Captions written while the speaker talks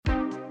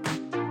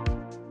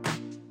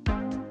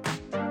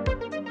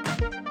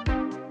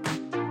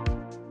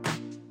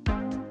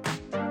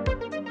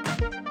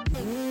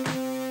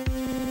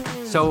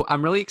So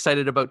I'm really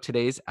excited about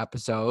today's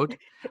episode.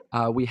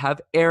 We have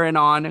Erin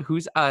on,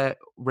 who's a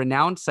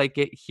renowned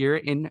psychic here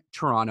in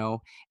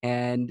Toronto.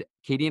 And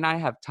Katie and I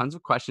have tons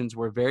of questions.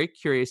 We're very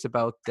curious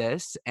about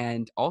this.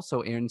 And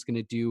also, Erin's going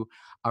to do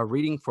a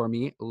reading for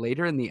me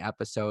later in the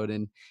episode.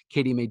 And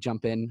Katie may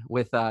jump in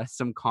with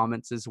some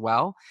comments as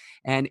well.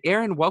 And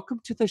Erin, welcome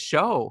to the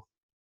show.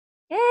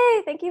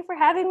 Yay, thank you for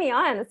having me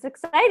on. It's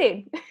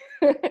exciting.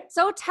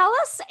 So tell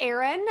us,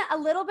 Erin, a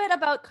little bit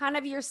about kind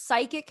of your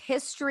psychic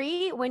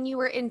history when you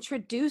were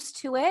introduced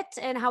to it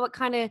and how it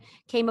kind of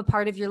came a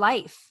part of your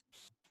life.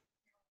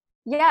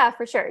 Yeah,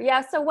 for sure.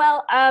 Yeah, so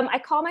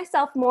I call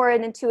myself more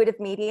an intuitive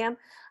medium.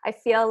 I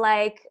feel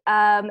like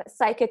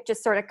psychic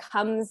just sort of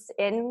comes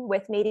in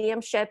with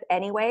mediumship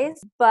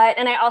anyways.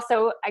 And I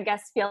also, I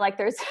guess, feel like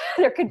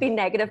there could be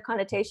negative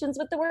connotations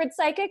with the word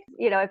psychic.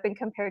 You know, I've been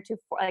compared to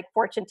like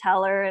fortune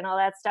teller and all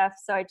that stuff.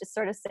 So I just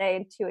sort of say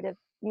intuitive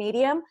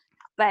medium.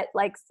 But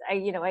I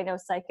know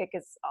psychic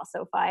is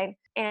also fine.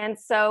 And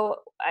so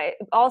I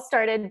all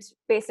started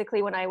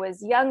basically when I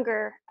was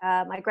younger.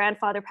 My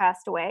grandfather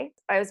passed away.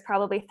 I was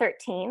probably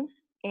 13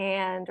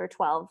 or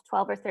 12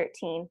 or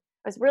 13.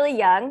 I was really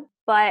young,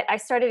 but I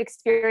started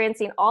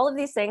experiencing all of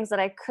these things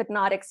that I could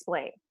not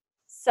explain.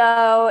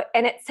 So,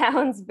 and it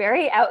sounds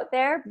very out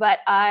there, but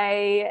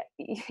my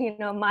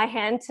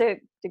hand to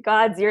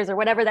God's ears, or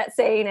whatever that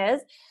saying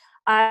is,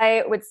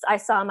 I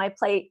saw my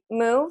plate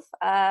move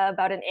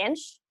about an inch.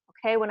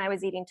 Okay, when I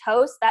was eating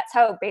toast. That's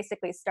how it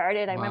basically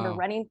started. I remember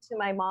running to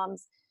my mom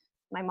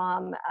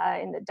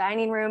in the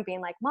dining room being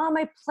like, "Mom,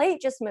 my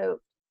plate just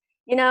moved."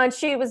 And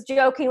she was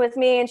joking with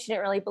me and she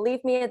didn't really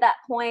believe me at that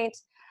point.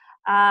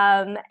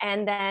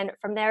 And then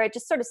from there, it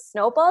just sort of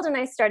snowballed and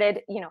I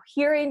started,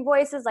 hearing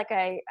voices. Like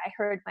I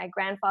heard my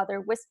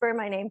grandfather whisper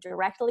my name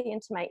directly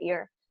into my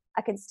ear.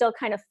 I can still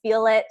kind of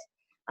feel it.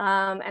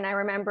 And I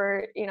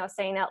remember,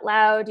 saying out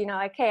loud,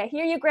 "Okay, I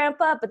hear you,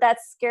 Grandpa," but that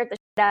scared the shit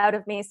out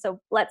of me. So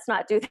let's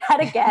not do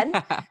that again.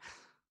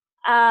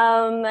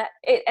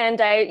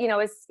 And I,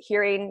 was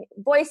hearing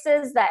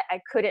voices that I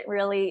couldn't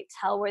really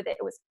tell where it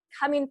was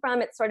coming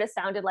from. It sort of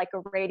sounded like a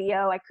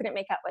radio. I couldn't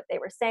make out what they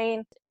were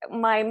saying.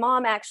 My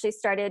mom actually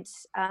started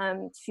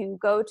to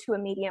go to a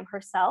medium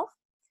herself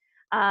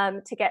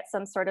to get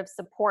some sort of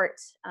support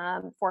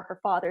for her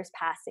father's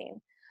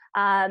passing.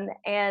 And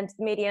the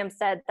medium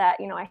said that,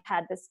 I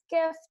had this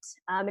gift,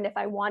 and if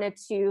I wanted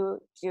to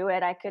do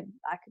it, I could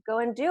go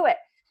and do it.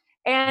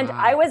 And Wow.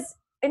 I was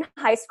in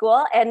high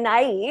school and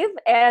naive,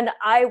 and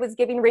I was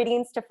giving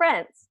readings to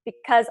friends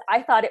because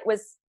I thought it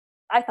was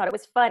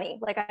funny.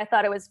 Like I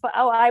thought it was,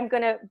 I'm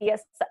going to be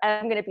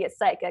a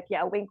psychic.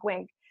 Yeah. Wink,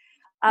 wink.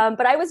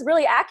 But I was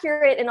really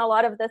accurate in a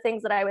lot of the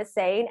things that I was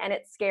saying, and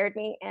it scared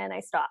me and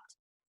I stopped.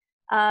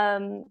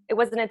 It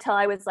wasn't until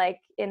I was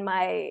in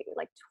my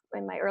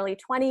early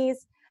 20s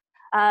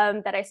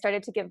that I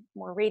started to give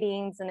more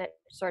readings, and it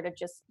sort of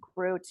just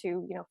grew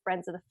to,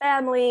 friends of the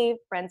family,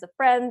 friends of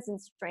friends,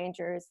 and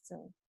strangers.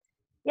 And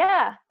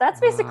yeah, that's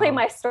basically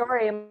my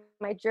story and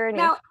my journey.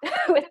 Now,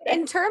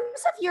 in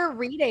terms of your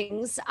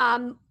readings,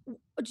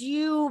 do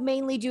you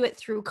mainly do it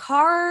through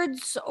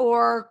cards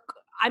or,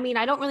 I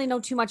don't really know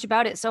too much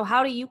about it. So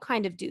how do you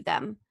kind of do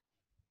them?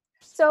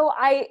 So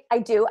I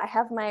do. I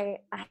have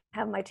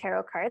my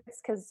tarot cards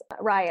because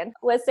Ryan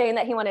was saying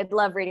that he wanted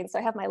love readings. So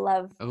I have my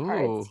love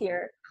cards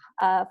here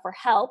for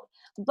help.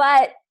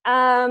 But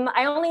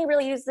I only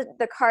really use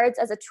the cards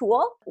as a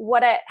tool.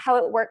 How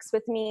it works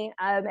with me,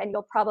 and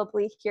you'll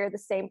probably hear the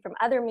same from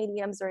other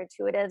mediums or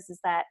intuitives, is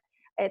that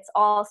it's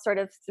all sort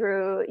of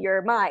through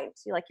your mind,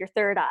 like your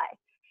third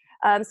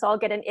eye. So I'll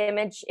get an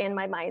image in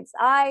my mind's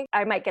eye.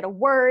 I might get a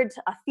word,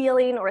 a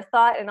feeling, or a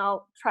thought, and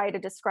I'll try to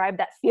describe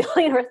that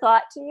feeling or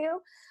thought to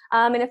you.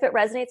 And if it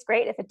resonates,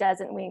 great. If it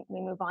doesn't, we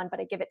move on, but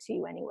I give it to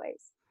you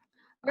anyways.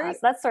 So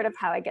that's sort of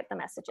how I get the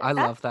messages. I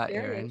love that,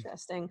 very Erin.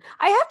 Interesting.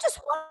 I have just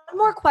one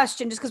more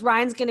question, just because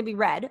Ryan's going to be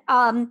read.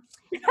 Do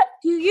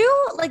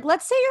you,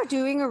 let's say you're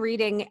doing a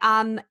reading,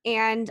 and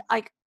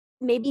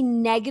maybe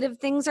negative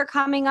things are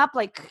coming up,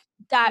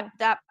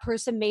 that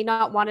person may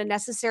not want to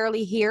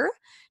necessarily hear.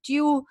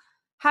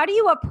 How do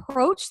you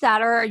approach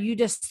that? Or are you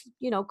just,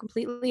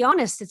 completely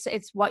honest?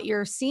 It's what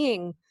you're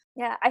seeing.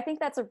 Yeah, I think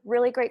that's a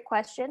really great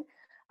question.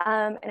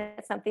 And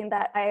it's something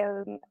that I,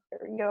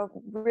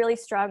 really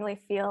strongly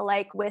feel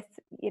like with,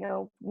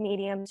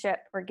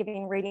 mediumship or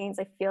giving readings.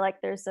 I feel like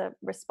there's a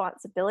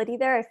responsibility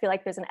there. I feel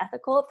like there's an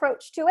ethical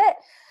approach to it.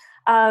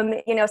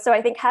 So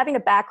I think having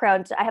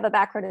I have a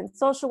background in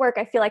social work.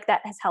 I feel like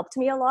that has helped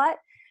me a lot.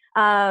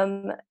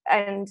 And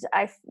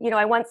I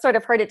once sort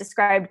of heard it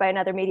described by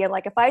another medium.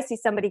 Like if I see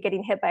somebody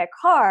getting hit by a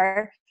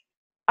car,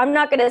 I'm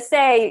not going to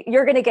say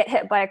you're going to get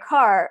hit by a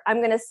car. I'm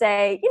going to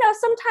say,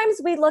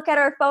 sometimes we look at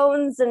our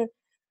phones and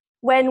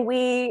when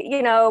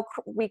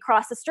we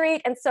cross the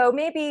street. And so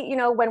maybe,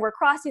 when we're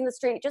crossing the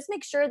street, just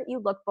make sure that you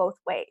look both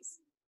ways,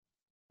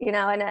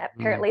 and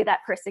apparently that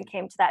person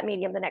came to that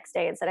medium the next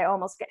day and said, I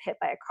almost get hit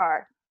by a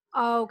car.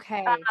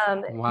 Okay.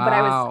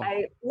 Wow. But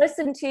I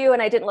listened to you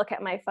and I didn't look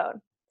at my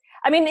phone.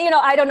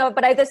 I don't know,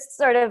 but I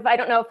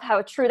don't know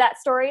how true that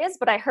story is,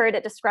 but I heard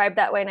it described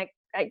that way. And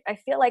I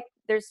feel like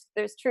there's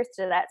truth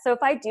to that. So if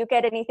I do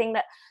get anything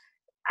that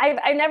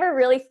I never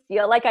really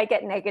feel like I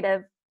get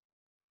negative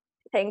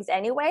things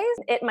anyways.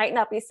 It might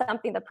not be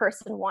something the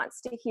person wants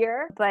to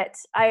hear, but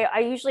I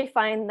usually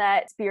find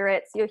that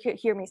spirits, you'll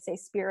hear me say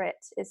spirit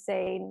is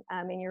saying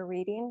in your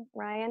reading,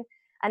 Ryan,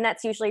 and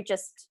that's usually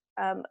just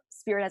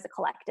spirit as a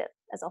collective,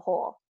 as a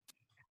whole.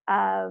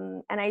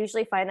 And I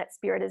usually find that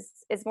spirit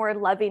is more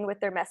loving with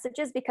their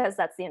messages because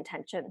that's the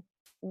intention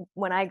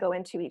when I go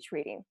into each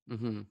reading.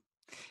 Mm-hmm.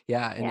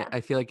 Yeah, and Yeah. I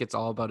feel like it's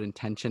all about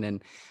intention,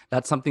 and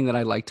that's something that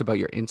I liked about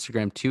your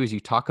Instagram too, is you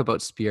talk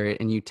about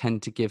spirit and you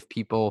tend to give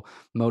people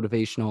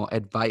motivational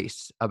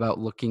advice about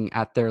looking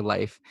at their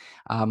life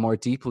more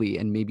deeply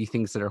and maybe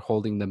things that are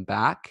holding them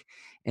back.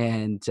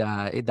 And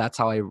that's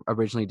how I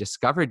originally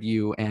discovered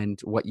you, and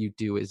what you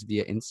do is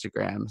via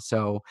Instagram.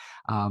 So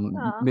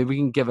Aw. maybe we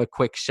can give a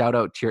quick shout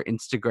out to your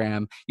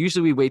Instagram.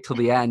 Usually we wait till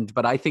the end,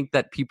 but I think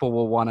that people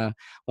will want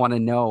to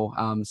know.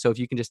 So if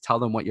you can just tell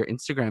them what your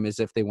Instagram is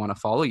if they want to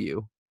follow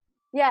you.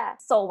 Yeah,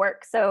 soul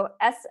work. So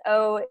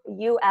SOULWRK.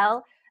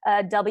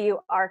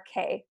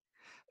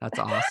 That's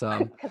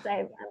awesome. Because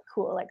I'm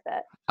cool like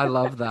that. I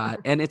love that.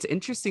 And it's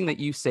interesting that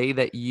you say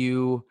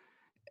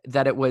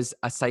that it was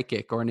a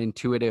psychic or an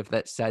intuitive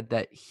that said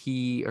that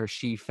he or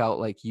she felt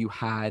like you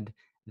had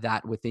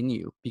that within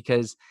you,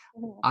 because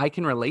Mhm. I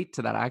can relate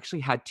to that. I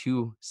actually had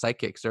two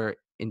psychics or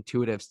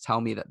intuitives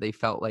tell me that they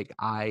felt like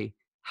I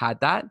had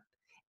that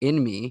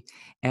in me.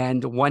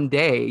 And one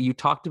day you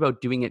talked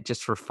about doing it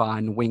just for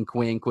fun, wink,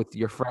 wink, with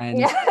your friends.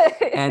 Yeah.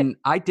 And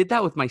I did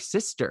that with my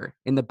sister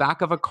in the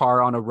back of a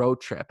car on a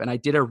road trip. And I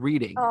did a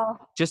reading, Oh.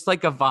 just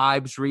like a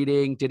vibes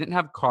reading, didn't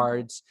have Mhm.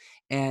 cards.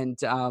 And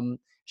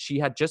she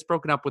had just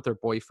broken up with her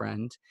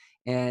boyfriend.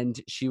 And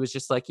she was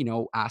just like,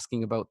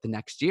 asking about the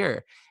next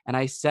year. And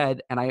I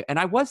said, and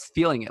I was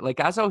feeling it.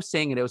 Like as I was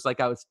saying it, it was like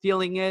I was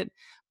feeling it,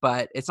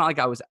 but it's not like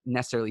I was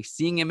necessarily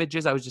seeing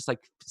images. I was just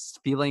like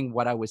feeling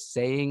what I was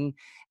saying.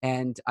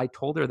 And I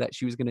told her that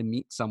she was going to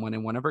meet someone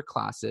in one of her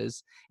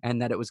classes,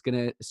 and that it was going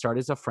to start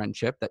as a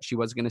friendship, that she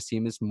was going to see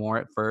him as more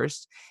at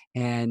first.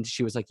 And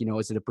she was like,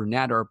 is it a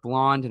brunette or a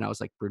blonde? And I was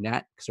like,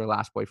 brunette, because her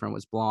last boyfriend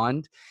was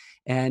blonde.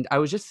 And I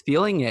was just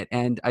feeling it.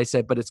 And I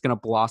said, but it's going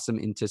to blossom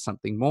into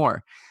something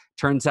more.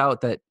 Turns out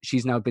that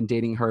she's now been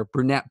dating her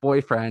brunette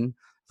boyfriend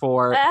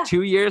for Ah.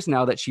 2 years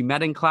now, that she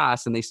met in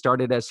class, and they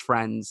started as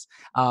friends.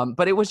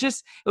 But it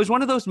was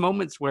one of those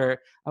moments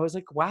where I was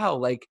like, wow,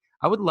 like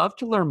I would love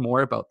to learn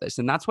more about this.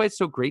 And that's why it's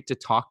so great to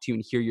talk to you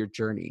and hear your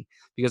journey,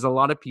 because a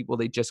lot of people,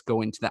 they just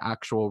go into the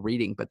actual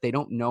reading, but they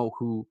don't know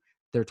who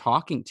they're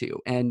talking to.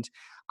 And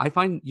I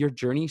find your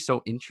journey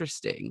so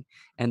interesting,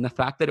 and the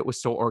fact that it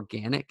was so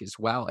organic as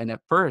well. And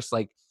at first,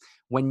 like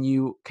when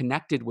you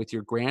connected with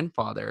your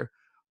grandfather,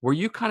 were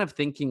you kind of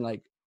thinking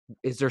like,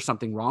 is there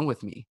something wrong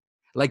with me?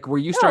 Like, were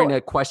you starting No.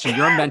 to question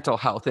your mental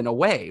health in a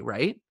way,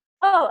 right?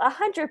 Oh,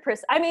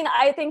 100%. I mean,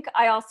 I think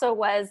I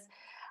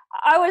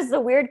was the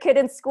weird kid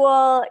in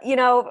school,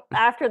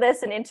 after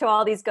this and into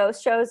all these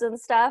ghost shows and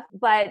stuff.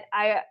 But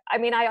I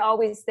mean, I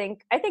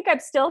think I'm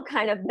still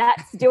kind of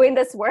nuts doing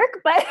this work,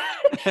 but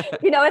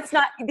it's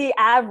not the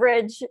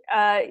average,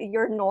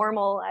 your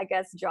normal, I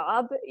guess,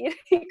 job, you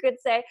could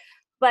say.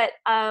 But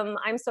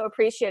I'm so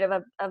appreciative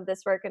of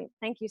this work, and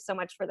thank you so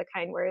much for the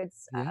kind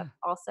words. Yeah.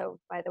 Also,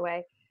 by the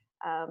way,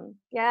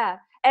 yeah.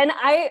 And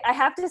I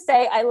have to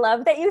say, I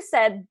love that you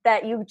said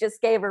that you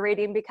just gave a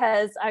reading,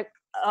 because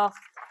oh,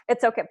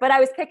 it's okay. But I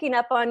was picking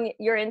up on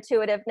your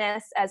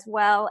intuitiveness as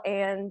well,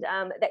 and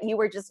that you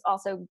were just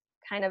also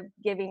kind of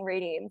giving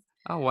readings.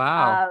 Oh,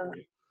 wow. Um,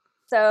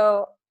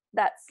 so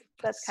that's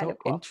That's kind so of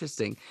cool.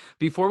 interesting.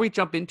 Before we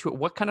jump into it,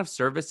 what kind of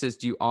services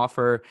do you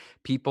offer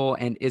people?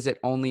 And is it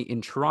only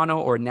in Toronto,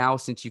 or now,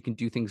 since you can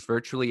do things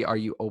virtually, are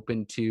you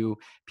open to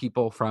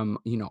people from,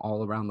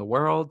 all around the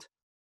world?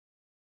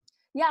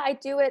 Yeah, I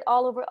do it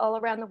all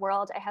around the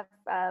world. I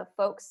have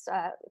folks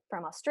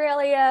from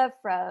Australia,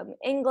 from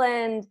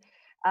England,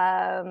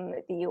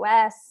 the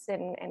US,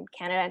 and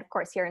Canada, and of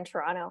course here in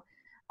Toronto.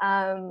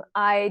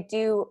 I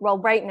do, well,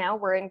 right now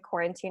we're in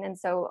quarantine, and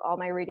so all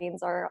my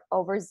readings are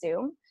over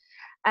Zoom.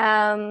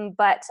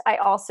 But I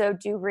also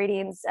do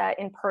readings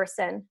in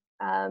person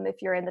if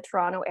you're in the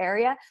Toronto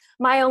area.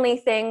 My only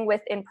thing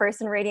with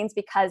in-person readings,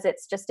 because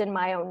it's just in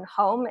my own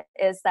home,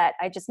 is that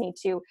I just need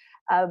to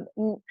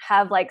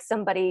have like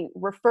somebody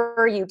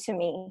refer you to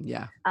me.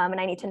 Yeah. And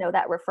I need to know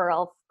that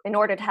referral in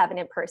order to have an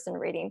in-person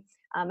reading.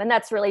 And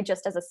that's really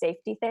just as a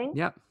safety thing.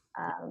 Yep.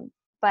 Um,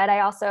 but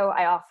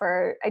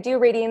I do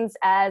readings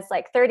as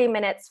like 30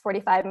 minutes,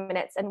 45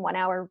 minutes, and 1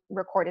 hour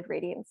recorded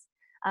readings.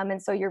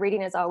 And so your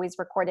reading is always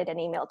recorded and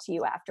emailed to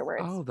you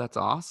afterwards. Oh, that's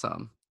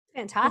awesome. Mhm.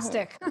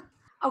 Fantastic.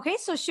 Okay,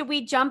 so should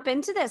we jump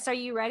into this? Are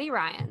you ready,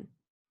 Ryan?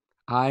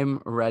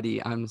 I'm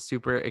ready. I'm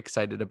super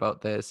excited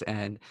about this,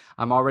 and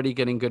I'm already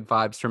getting good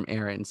vibes from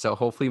Erin. So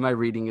hopefully my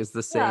reading is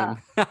the Yeah.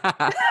 same.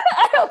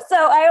 I hope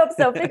so. I hope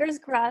so. Fingers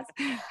crossed.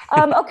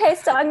 Okay,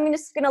 so I'm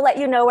just going to let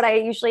you know what I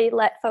usually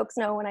let folks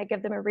know when I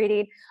give them a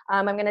reading.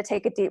 I'm going to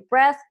take a deep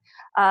breath.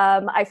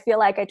 I feel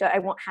like I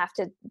won't have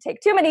to take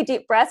too many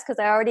deep breaths because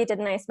I already did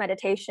a nice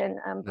meditation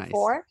Nice.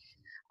 before.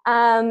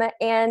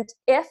 And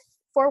if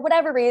for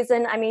whatever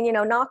reason, I mean,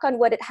 knock on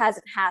wood, it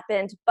hasn't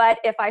happened. But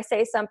if I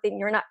say something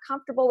you're not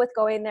comfortable with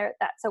going there,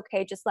 that's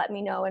okay. Just let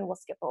me know and we'll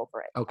skip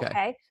over it. Okay.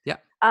 Okay. Yeah.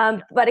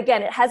 But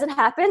again, it hasn't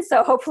happened.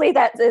 So hopefully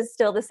that is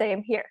still the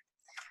same here.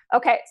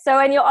 Okay. So,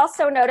 and you'll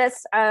also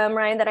notice,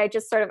 Ryan, that I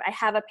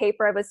have a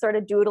paper. I was sort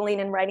of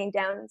doodling and writing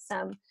down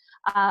some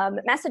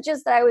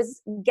messages that I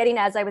was getting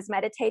as I was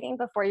meditating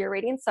before your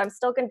reading. So I'm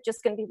still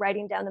just going to be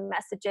writing down the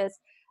messages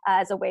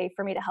as a way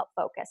for me to help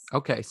focus.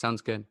 Okay.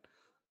 Sounds good.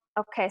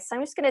 Okay, so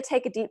I'm just going to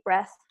take a deep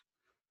breath.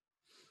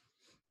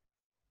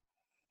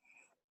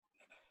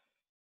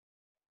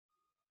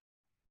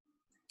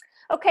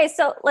 Okay,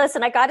 so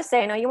listen, I got to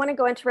say, I know you want to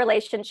go into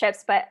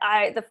relationships, but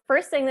the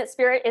first thing that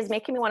Spirit is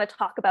making me want to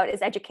talk about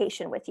is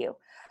education with you.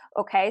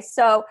 Okay,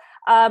 so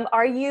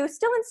are you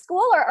still in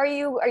school, or are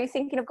you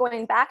thinking of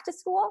going back to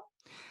school?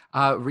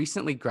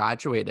 Recently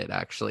graduated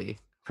actually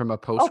from a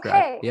postgrad.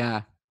 Okay.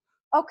 Yeah.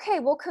 Okay,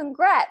 well,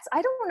 congrats.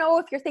 I don't know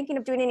if you're thinking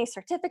of doing any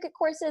certificate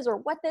courses or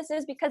what this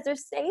is, because they're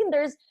saying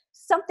there's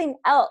something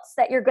else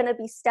that you're going to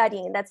be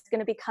studying that's going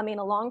to be coming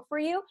along for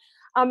you.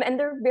 And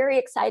they're very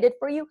excited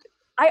for you.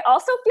 I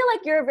also feel like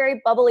you're a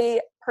very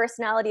bubbly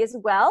personality as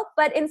well.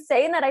 But in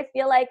saying that, I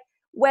feel like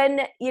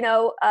when,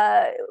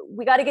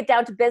 we got to get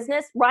down to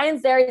business,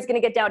 Ryan's there, he's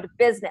going to get down to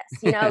business.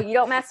 You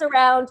don't mess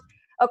around.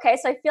 Okay,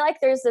 so I feel like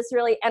there's this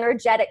really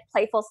energetic,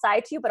 playful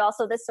side to you, but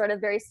also this sort of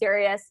very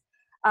serious,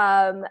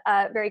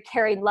 very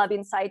caring,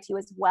 loving side to you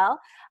as well.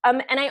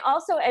 And I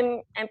also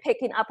am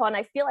picking up on,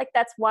 I feel like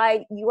that's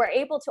why you are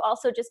able to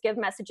also just give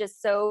messages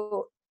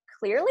so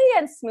clearly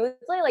and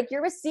smoothly. Like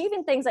you're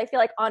receiving things, I feel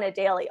like, on a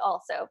daily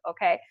also.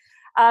 Okay.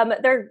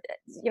 They're,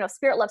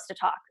 Spirit loves to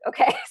talk.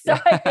 Okay. So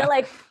I feel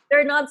like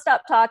they're nonstop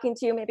talking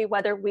to you, maybe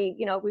whether we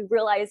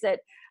realize it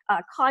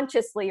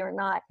consciously or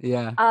not.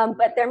 Yeah.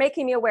 But they're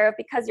making me aware of,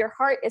 because your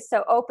heart is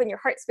so open, your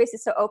heart space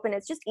is so open,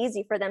 it's just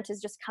easy for them to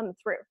just come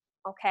through.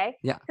 Okay.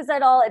 Yeah. Because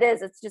that's all it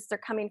is. It's just they're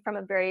coming from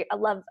a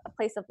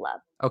place of love.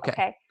 Okay.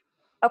 Okay.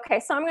 Okay.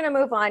 So I'm going to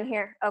move on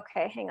here.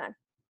 Okay. Hang on.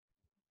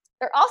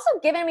 They're also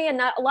giving me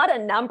a lot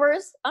of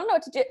numbers. I don't know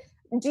what to do.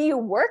 Do you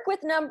work with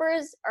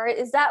numbers, or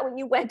is that what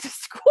you went to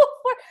school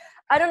for?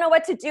 I don't know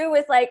what to do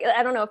with, like,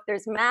 I don't know if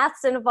there's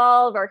maths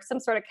involved or some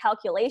sort of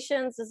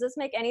calculations. Does this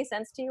make any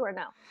sense to you or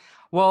no?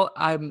 Well,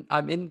 I'm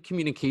in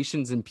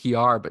communications and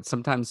PR, but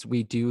sometimes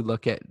we do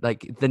look at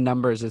like the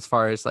numbers as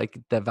far as like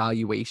the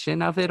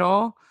valuation of it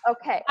all.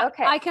 Okay.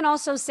 Okay. I can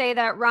also say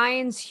that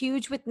Ryan's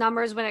huge with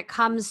numbers when it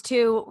comes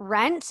to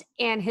rent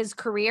and his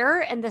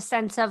career, in the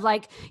sense of,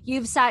 like,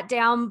 you've sat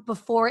down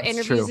before That's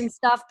interviews true. and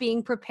stuff,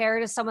 being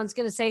prepared if someone's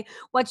going to say,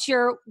 what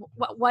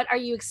are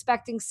you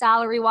expecting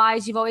salary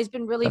wise? You've always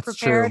been really That's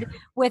true. prepared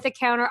with a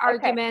counter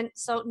argument.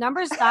 So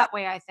numbers that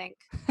way, I think.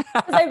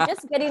 Because I'm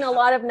just getting a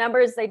lot of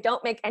numbers. They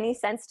don't make any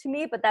sense to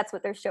me, but that's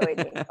what they're showing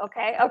me.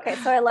 Okay. Okay.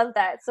 So I love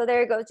that. So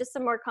there you go. Just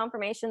some more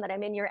confirmation that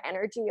I'm in your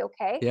energy.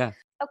 Okay. Yeah.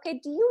 Okay.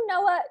 Do you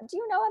know a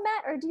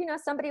Matt, or do you know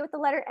somebody with the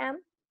letter M?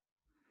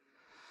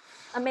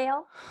 A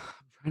male?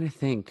 I'm trying to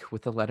think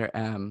with the letter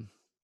M.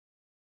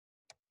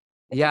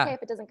 It's okay Yeah.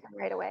 if it doesn't come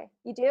right away.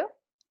 You do?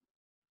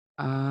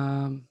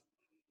 Um,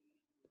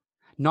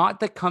 Not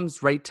that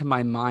comes right to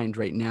my mind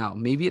right now.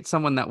 Maybe it's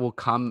someone that will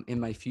come in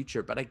my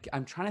future, but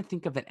I'm trying to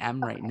think of an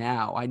M right Okay.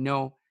 now. I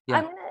know.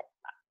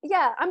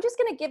 Yeah. I'm just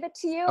gonna give it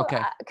to you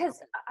Okay.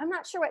 because I'm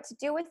not sure what to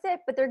do with it,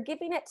 but they're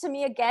giving it to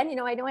me again.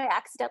 I know I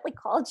accidentally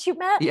called you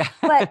Matt, Yeah.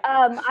 but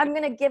I'm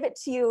gonna give it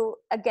to you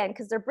again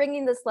because they're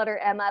bringing this letter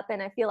M up,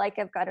 and I feel like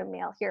I've got a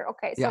male here.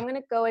 Okay, so Yeah. I'm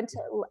gonna go into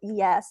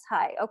yes,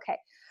 hi, okay.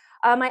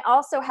 I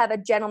also have a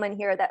gentleman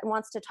here that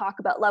wants to talk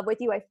about love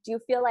with you. I do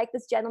feel like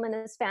this gentleman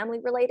is family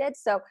related,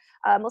 so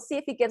we'll see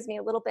if he gives me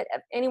a little bit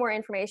of any more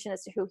information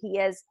as to who he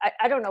is.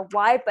 I don't know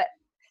why, but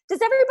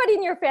does everybody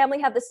in your family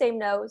have the same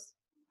nose?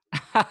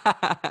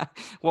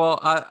 Well,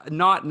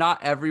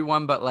 not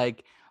everyone, but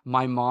like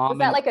my Is mom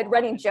that and like a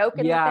running joke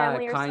in the yeah,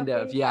 family or kind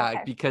of. something? Yeah,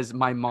 Okay. because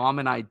my mom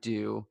and I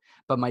do,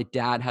 but my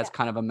dad has Yeah.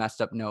 kind of a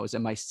messed up nose,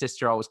 and my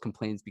sister always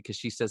complains because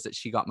she says that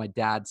she got my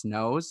dad's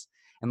nose,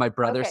 and my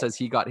brother Okay. says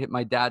he got hit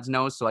my dad's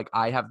nose, so like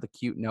I have the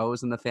cute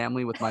nose in the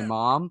family with my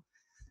mom.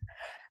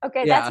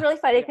 Okay, that's Yeah. really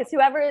funny because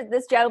whoever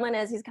this gentleman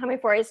is, he's coming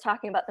for, he's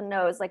talking about the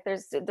nose. Like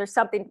there's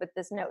something with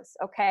this nose.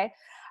 Okay.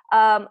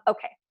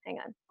 Okay, hang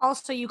on.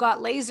 Also, you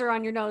got laser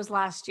on your nose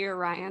last year,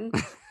 Ryan.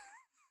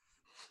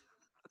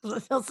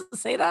 He'll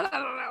say that? I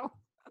don't know.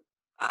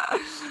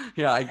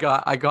 Yeah,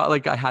 I got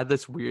like I had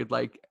this weird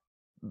like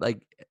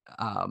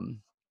um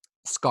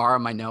scar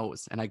on my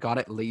nose, and I got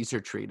it laser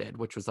treated,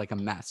 which was like a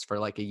mess for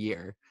like a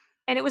year.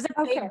 And it was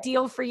a Okay. big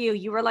deal for you.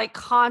 You were like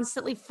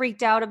constantly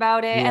freaked out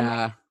about it, and like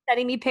Yeah,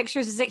 sending me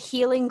pictures. Is it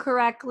healing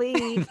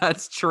correctly?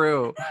 that's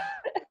true.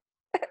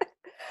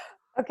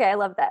 Okay, I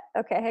love that.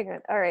 Okay, hang on.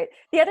 All right.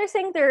 The other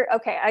thing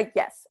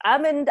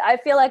I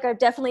feel like I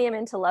definitely am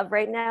into love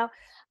right now.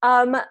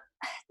 Um,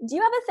 do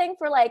you have a thing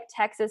for like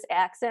Texas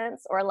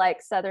accents or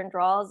like Southern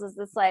drawls? Is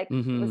this like,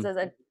 was Mm-hmm. this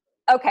a,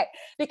 okay,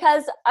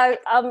 because I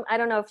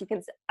don't know if you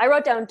can, I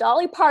wrote down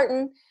Dolly Parton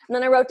and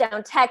then I wrote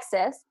down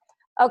Texas.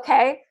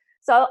 Okay.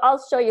 So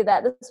I'll show you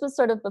that. This was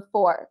sort of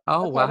before.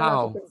 Oh, Okay. I don't know if you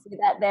wow. can see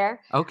that there.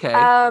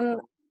 Okay.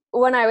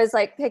 When I was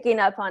like picking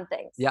up on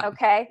things. Yeah.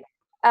 Okay.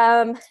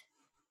 Um,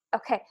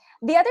 okay.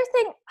 The other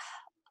thing,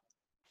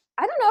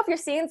 I don't know if you're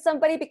seeing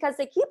somebody because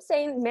they keep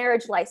saying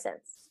marriage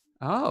license.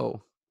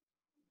 Oh,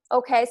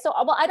 Okay, so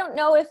well, I don't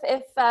know if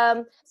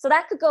so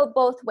that could go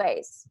both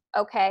ways.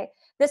 Okay,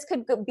 this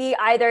could be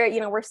either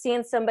we're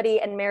seeing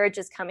somebody and marriage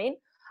is coming,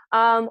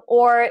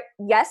 or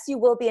yes, you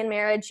will be in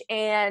marriage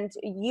and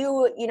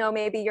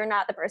maybe you're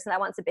not the person that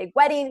wants a big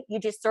wedding. You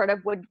just sort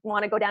of would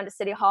want to go down to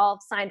City Hall,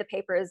 sign the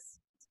papers,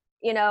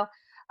 you know,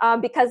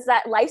 because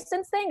that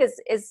license thing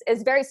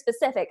is very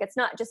specific. It's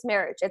not just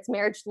marriage; it's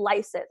marriage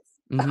license.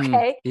 mm-hmm.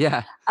 Okay,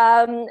 Yeah.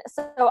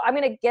 so I'm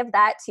going to give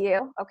that to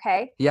you.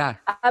 Okay. Yeah.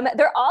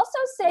 They're also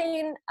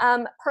saying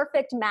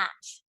perfect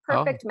match.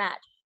 Oh, Perfect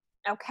match.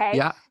 Okay.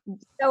 yeah.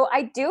 So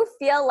I do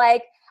feel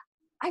like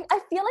I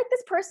feel like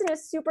this person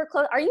is super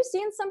close. Are you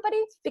seeing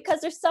somebody? Because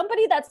there's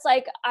somebody that's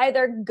like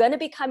either gonna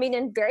be coming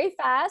in very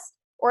fast,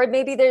 or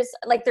maybe there's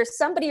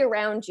somebody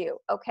around you.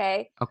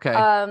 Okay. Okay.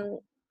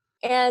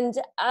 And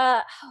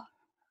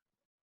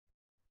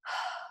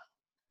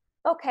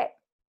okay.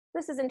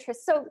 This is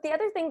interesting. So the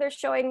other thing they're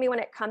showing me when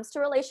it comes to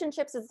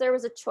relationships is there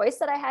was a choice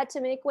that I had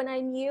to make when I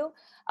knew.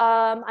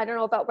 I don't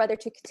know about whether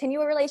to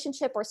continue a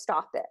relationship or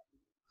stop it.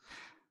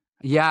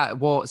 Yeah,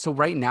 well, so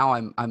right now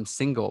I'm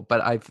single,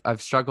 but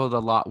I've struggled a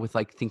lot with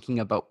like thinking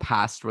about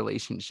past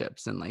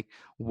relationships and like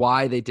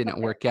why they didn't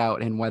Okay. work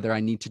out and whether I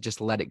need to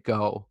just let it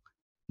go.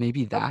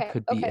 Maybe that Okay.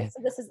 could be Okay. it.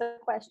 So this is the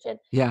question.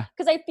 Yeah.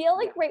 Because I feel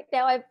like right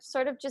now I've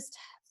sort of just,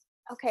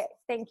 okay,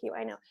 thank you.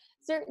 I know.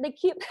 So they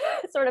keep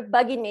sort of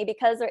bugging me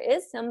because there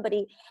is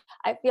somebody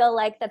I feel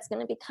like that's going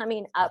to be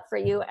coming up for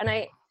you. And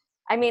I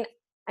mean,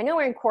 I know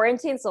we're in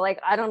quarantine, so like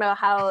I don't know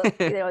how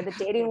the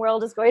dating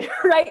world is going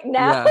right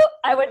now. Yeah.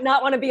 I would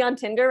not want to be on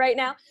Tinder right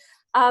now.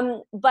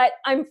 But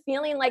I'm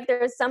feeling like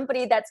there's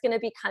somebody that's going to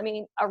be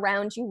coming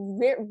around you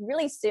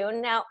really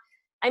soon. Now,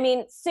 I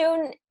mean,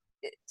 soon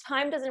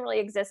time doesn't really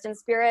exist in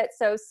spirit,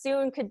 so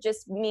soon could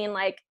just mean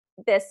like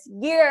this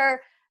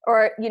year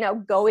or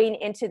going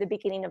into the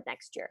beginning of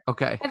next year.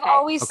 Okay. I've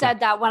always Okay. said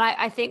that when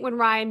I think when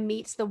Ryan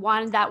meets the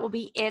one, that will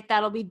be it,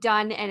 that'll be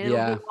done, and it'll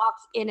Yeah. be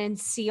locked in and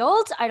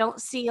sealed. I don't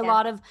see a Yeah.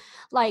 lot of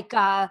like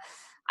I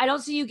don't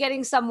see you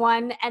getting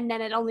someone and then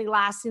it only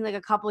lasting like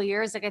a couple of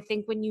years. Like I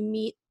think when you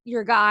meet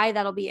your guy,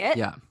 that'll be it.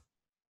 Yeah.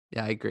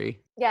 Yeah, I agree.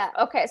 Yeah.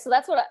 Okay. So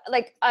that's what I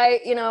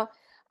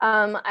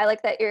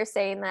like that you're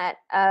saying that,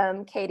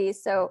 Katie.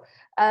 So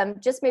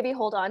just maybe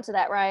hold on to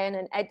that, Ryan.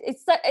 And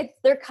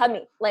they're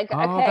coming. Like,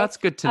 Oh, okay. that's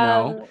good to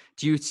know.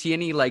 Do you see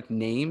any like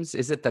names?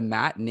 Is it the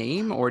Matt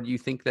name or do you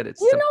think that it's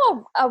Do you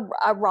know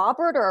a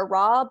Robert or a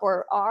Rob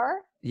or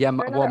R? Yeah, Is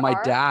there well,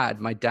 another R?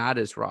 my dad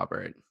is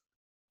Robert,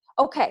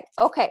 Okay.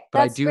 Okay. but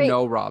I That's do great.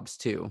 know Rob's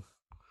too.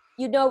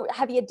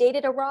 Have you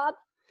dated a Rob?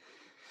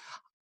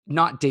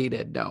 Not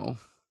dated, no.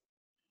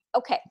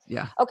 Okay.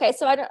 Yeah. Okay.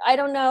 So I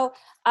don't know.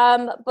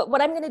 But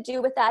what I'm going to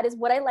do with that is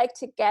what I like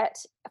to get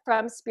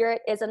from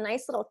spirit is a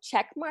nice little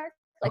check mark,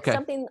 like Okay.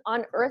 something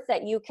on earth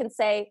that you can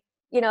say,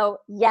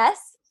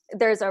 yes,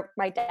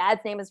 my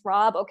dad's name is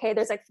Rob. Okay.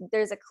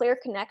 There's a clear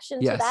connection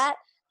to Yes. that.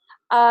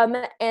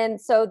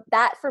 And so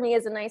that for me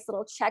is a nice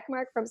little check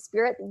mark from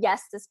spirit.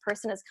 Yes, this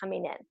person is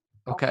coming in.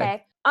 Okay.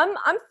 Okay. I'm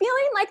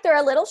feeling like they're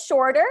a little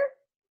shorter.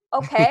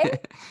 Okay.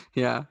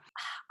 Yeah.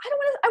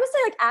 I would say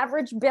like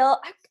average build.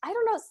 I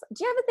don't know.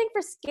 Do you have a thing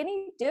for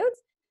skinny dudes?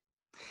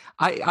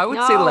 I would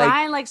No, say like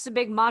Ryan likes the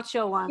big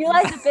macho one. You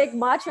like the big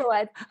macho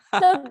one.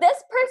 So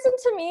this person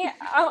to me,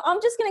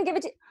 I'm just going to give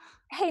it to,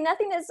 hey,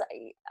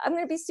 I'm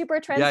going to be super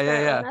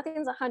transparent. yeah.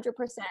 Nothing's 100%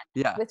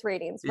 Yeah. with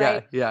ratings, Yeah.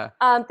 right?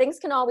 Yeah. Things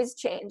can always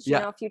change,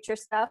 Yeah. future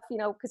stuff,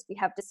 because we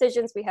have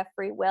decisions, we have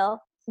free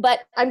will.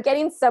 But I'm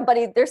getting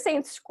somebody, they're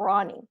saying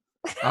scrawny.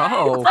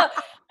 Oh. So,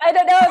 I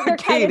don't know if they're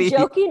kind of Katie.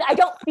 joking. I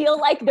don't feel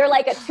like they're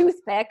like a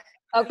toothpick.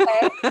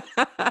 Okay.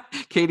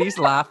 Katie's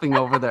laughing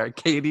over there.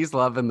 Katie's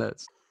loving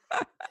this.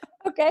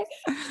 Okay.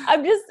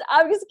 I'm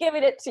just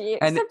giving it to you.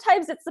 And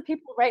sometimes it's the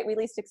people we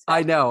least expect.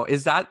 I know.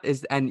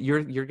 And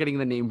you're getting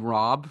the name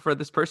Rob for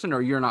this person,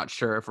 or you're not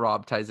sure if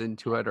Rob ties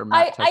into it or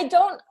Matt ties? I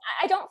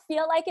don't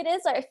feel like it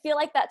is. I feel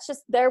like that's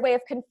just their way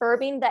of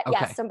confirming that Okay.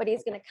 yes,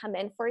 somebody's gonna come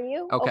in for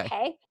you. Okay.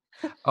 Okay.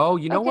 Oh,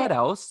 you know Okay. what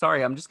else?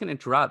 Sorry, I'm just gonna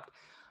interrupt.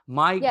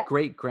 My Yeah.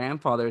 great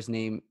grandfather's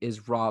name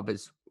is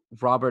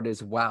Robert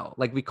as well.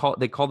 Like they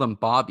call them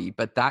Bobby,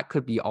 but that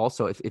could be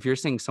also if you're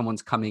saying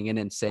someone's coming in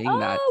and saying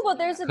that. Oh, well,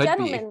 there's a could be.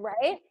 gentleman,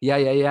 right?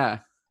 Yeah.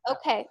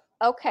 Okay.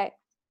 Okay.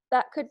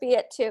 That could be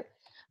it too.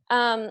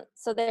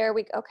 So there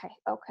we go.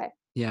 Okay.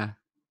 Yeah.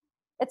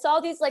 It's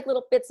all these like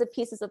little bits and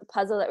pieces of the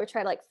puzzle that we're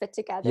trying to like fit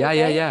together. Yeah.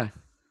 Right? Yeah.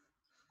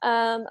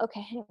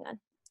 Okay, hang on.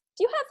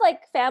 Do you have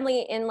like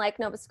family in like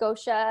Nova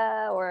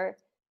Scotia or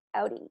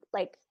out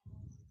like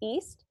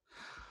east?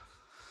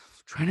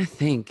 Trying to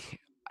think.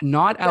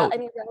 Not out.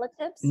 Any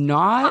relatives? I,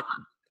 Not.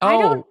 I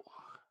don't. Oh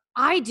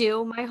I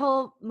do. My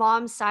whole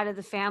mom's side of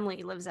the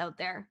family lives out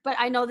there, but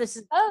I know this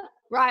is Oh,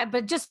 right.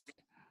 But just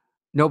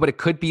no, but it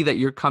could be that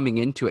you're coming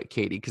into it,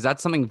 Katie, because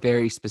that's something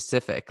very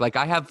specific. Like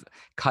I have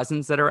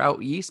cousins that are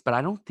out east, but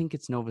I don't think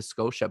it's Nova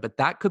Scotia. But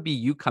that could be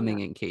you yeah. coming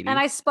in, And Katie.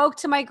 I spoke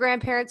to my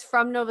grandparents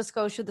from Nova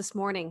Scotia this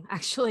morning,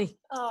 actually.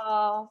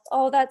 oh,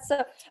 that's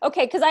so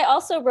okay. Because I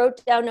also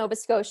wrote down Nova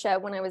Scotia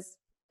when I was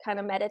kind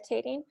of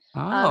meditating,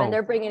 and Oh,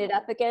 they're bringing it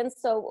up again.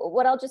 So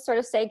what I'll just sort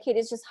of say, Kate,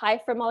 is just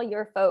hi from all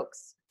your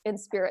folks in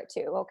spirit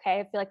too. Okay,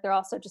 I feel like they're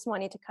also just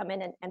wanting to come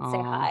in and say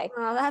oh, hi.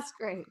 Oh, that's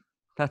great.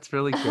 that's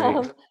really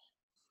great.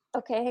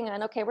 Okay, hang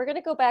on. Okay, we're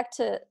gonna go back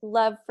to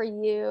love for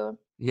you.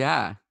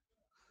 Yeah.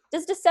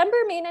 Does December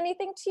mean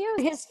anything to you?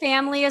 His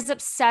family is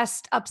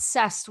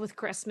obsessed with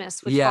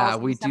Christmas, which Yeah, falls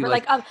in we do December.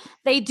 Like,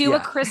 they do a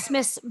yeah.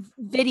 Christmas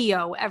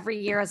video every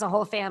year as a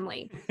whole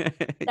family. Yeah.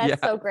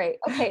 That's so great.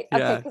 Okay,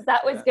 Yeah. because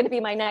that was going to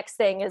be my next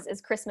thing. Is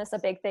Christmas a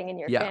big thing in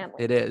your Yeah,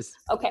 family? it is.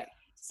 Okay,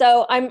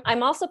 so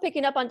I'm also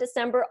picking up on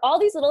December. All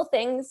these little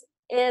things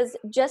is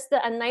just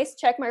a nice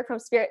check mark from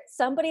spirit.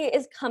 Somebody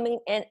is coming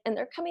in, and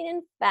they're coming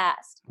in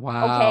fast.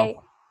 Okay,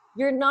 Wow.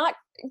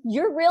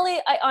 you're really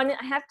I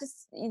have to.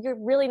 You're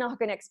really not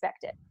going to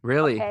expect it.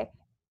 Really? Okay,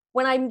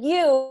 when I'm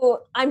you,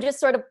 I'm just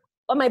sort of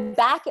on my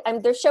back.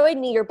 They're showing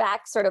me your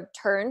back sort of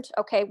turned,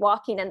 okay,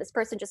 walking, and this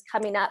person just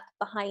coming up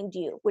behind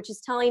you, which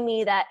is telling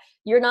me that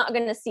you're not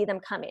going to see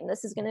them coming.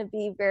 This is going to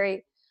be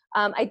very,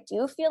 I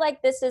do feel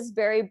like this is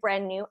very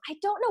brand new. I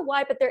don't know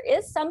why, but there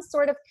is some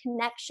sort of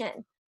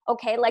connection,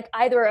 okay? Like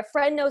either a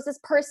friend knows this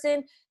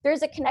person,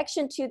 there's a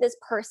connection to this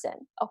person,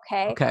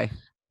 okay? Okay.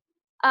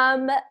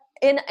 Um,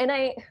 and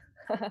I,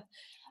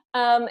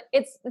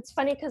 it's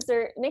funny because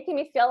they're making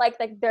me feel like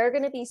they're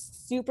gonna be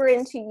super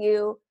into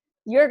you.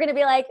 You're gonna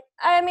be like,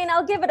 I mean,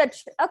 I'll give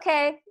it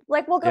okay,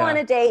 like we'll go on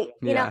Yeah. a date,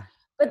 you know. Yeah.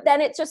 But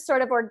then it's just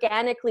sort of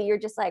organically, you're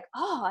just like,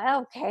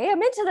 oh, okay,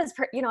 I'm into this.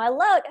 I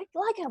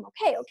like him.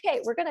 Okay,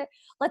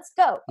 let's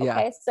go. Yeah.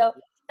 Okay, so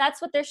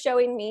that's what they're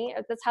showing me.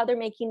 That's how they're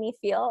making me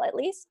feel, at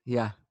least.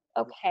 Yeah.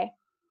 Okay.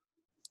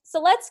 So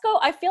let's go.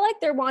 I feel like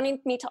they're wanting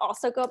me to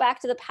also go back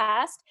to the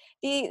past.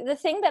 The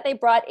thing that they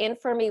brought in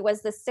for me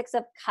was the 6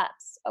 of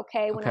Cups,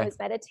 okay, when I Okay. was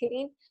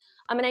meditating.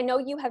 And I know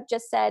you have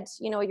just said,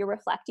 you're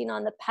reflecting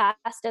on the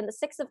past, and the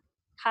 6 of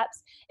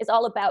Cups is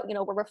all about,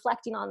 we're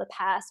reflecting on the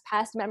past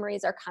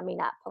memories are coming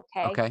up,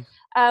 okay? Okay.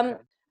 Um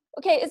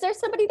okay, is there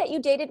somebody that you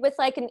dated with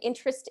like an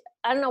interest,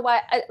 I don't know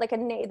why, like a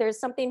name, there's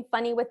something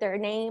funny with their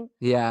name?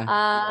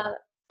 Yeah.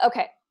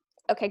 Okay.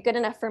 Okay, good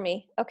enough for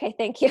me. Okay,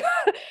 thank you.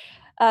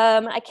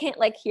 I can't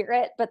like hear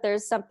it, but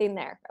there's something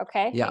there.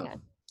 Okay, Yeah. hang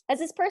on. Has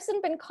this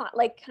person been caught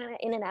like kind of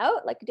in and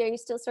out? Like, are you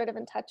still sort of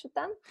in touch with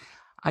them?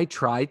 I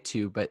tried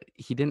to, but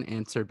he didn't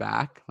answer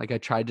back. Like I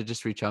tried to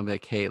just reach out and be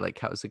like, hey, like,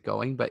 how's it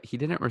going? But he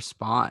didn't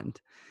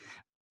respond.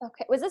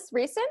 Okay, was this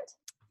recent?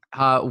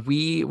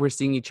 We were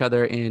seeing each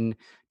other in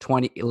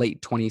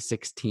late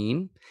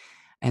 2016.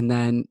 And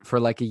then for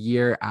like a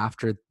year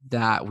after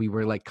that, we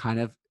were like kind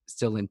of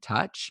still in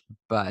touch,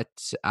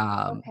 but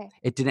Okay,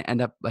 it didn't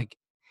end up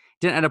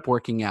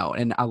working out.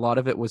 And a lot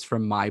of it was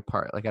from my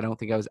part. Like I don't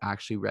think I was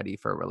actually ready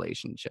for a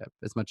relationship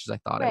as much as I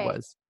thought I right.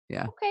 was.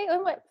 Yeah. Okay,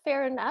 and what?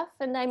 Fair enough.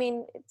 And I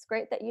mean, it's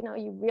great that you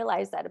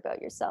realize that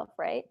about yourself,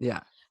 right?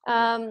 Yeah.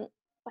 But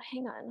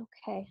hang on.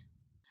 Okay.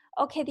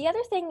 Okay. The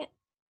other thing.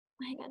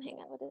 Hang on.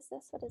 What is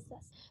this? What is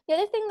this? The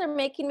other thing they're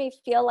making me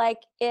feel like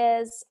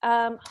is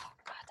oh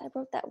God, I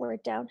wrote that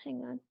word down.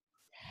 Hang on.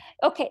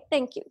 Okay,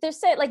 thank you. They're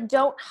saying like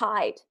don't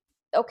hide.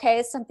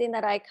 Okay, something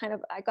that I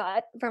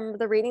got from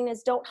the reading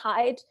is don't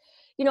hide.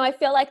 I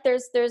feel like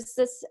there's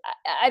this.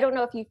 I don't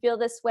know if you feel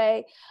this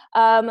way,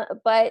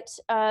 but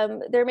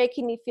they're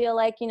making me feel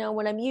like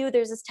when I'm you,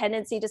 there's this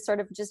tendency to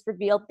sort of just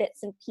reveal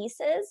bits and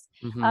pieces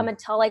Hmm.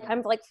 until like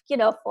I'm like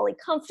fully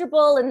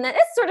comfortable, and then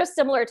it's sort of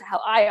similar to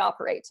how I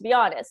operate, to be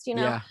honest.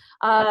 Yeah.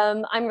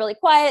 I'm really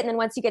quiet, and then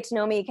once you get to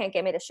know me, you can't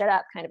get me to shut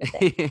up, kind of a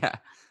thing. Yeah.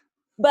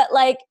 But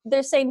like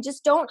they're saying,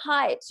 just don't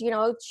hide,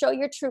 show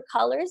your true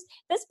colors.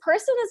 This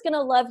person is going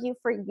to love you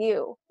for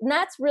you, and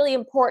that's really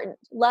important.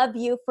 Love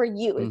you for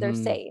you, they're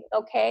Hmm. saying.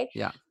 Okay,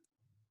 Yeah.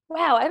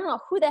 wow, I don't know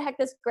who the heck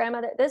this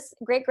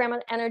great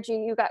grandmother energy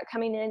you got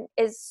coming in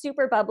is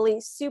super bubbly,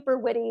 super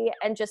witty,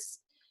 and just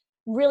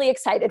really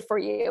excited for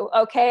you.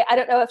 Okay, I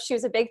don't know if she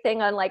was a big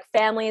thing on like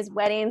families,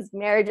 weddings,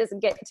 marriages,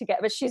 and getting together,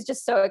 but she's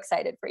just so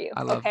excited for you.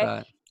 I love Okay,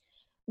 that.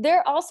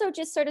 they're also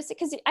just sort of,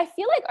 because I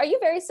feel like, are you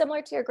very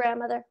similar to your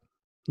grandmother?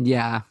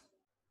 Yeah.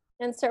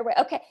 And so,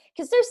 okay,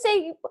 because they're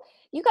saying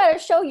you got to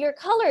show your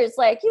colors.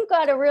 Like you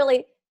got to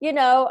really,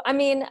 I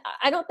mean,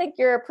 I don't think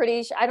you're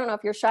I don't know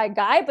if you're a shy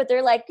guy, but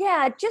they're like,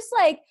 yeah, just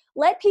like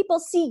let people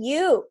see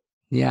you,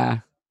 Yeah.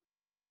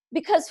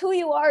 because who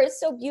you are is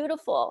so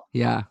beautiful.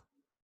 Yeah.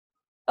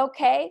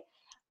 Okay.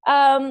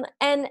 And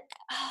I'm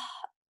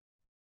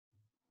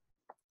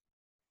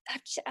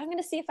going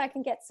to see if I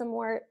can get some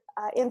more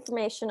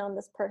information on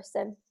this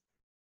person.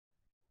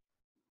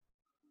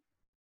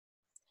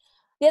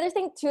 The other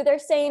thing too they're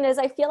saying is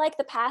I feel like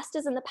the past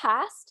is in the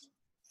past.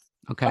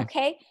 Okay.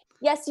 Okay.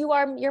 Yes,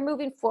 you're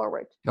moving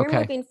forward. You're Okay.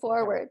 moving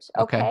forward.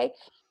 Okay.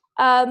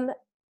 Okay.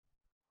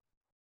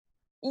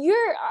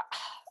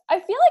 I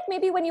feel like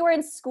maybe when you were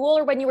in school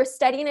or when you were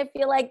studying, I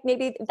feel like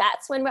maybe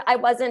that's when I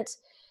wasn't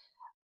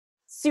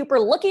super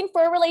looking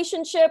for a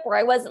relationship, or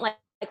I wasn't like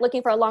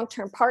looking for a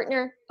long-term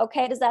partner.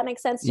 Okay. Does that make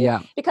sense to you? Yeah.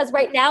 Because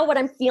right now what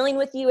I'm feeling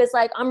with you is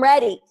like, I'm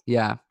ready.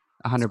 Yeah.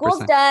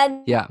 School's 100%.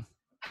 done. Yeah.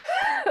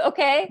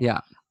 Okay. Yeah.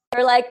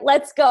 Or like,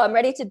 let's go. I'm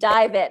ready to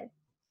dive in.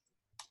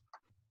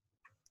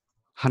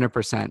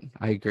 100%.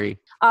 I agree.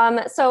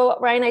 So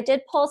Ryan, I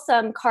did pull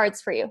some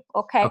cards for you.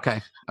 Okay.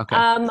 Okay. Okay.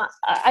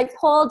 I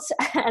pulled,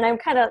 and I'm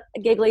kind of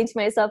giggling to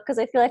myself because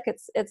I feel like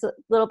it's a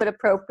little bit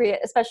appropriate,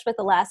 especially with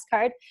the last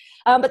card.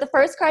 But the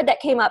first card that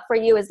came up for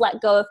you is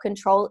let go of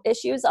control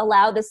issues,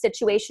 allow the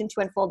situation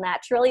to unfold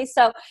naturally.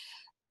 So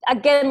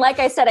again, like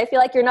I said, I feel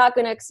like you're not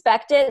going to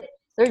expect it.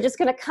 They're just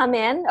going to come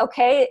in.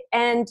 Okay.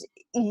 And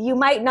you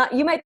might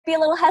be a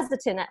little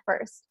hesitant at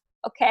first.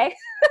 Okay.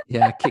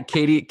 Yeah.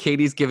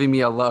 Katie's giving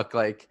me a look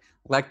like,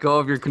 let go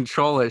of your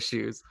control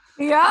issues.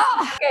 Yeah.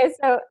 Okay,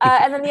 so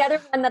and then the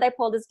other one that I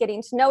pulled is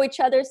getting to know each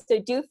other. So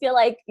do feel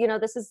like,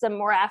 this is some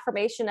more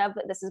affirmation of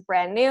this is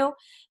brand new. And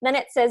then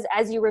it says,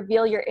 as you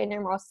reveal your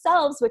innermost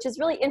selves, which is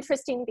really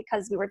interesting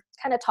because we were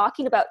kind of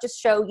talking about just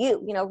show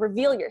you,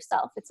 reveal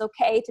yourself. It's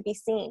okay to be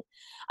seen.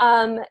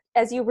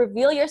 As you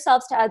reveal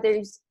yourselves to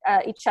others,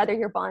 each other,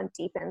 your bond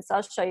deepens. So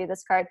I'll show you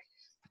this card.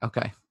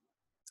 Okay.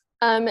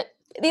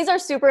 These are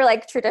super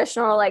like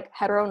traditional, like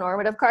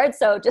heteronormative cards.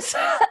 So just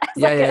as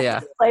Yeah.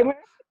 disclaimer.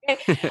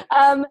 Okay.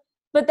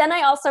 But then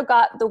I also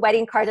got the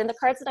wedding card, and the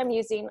cards that I'm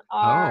using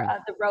are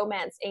the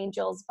Romance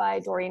Angels by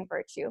Doreen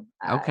Virtue.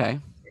 Okay.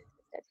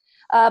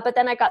 But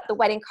then I got the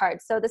wedding card.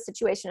 So the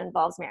situation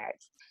involves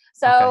marriage.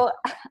 So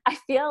I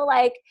feel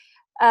like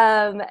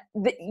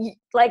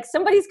like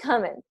somebody's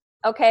coming.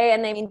 Okay.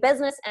 And they mean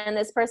business, and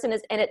this person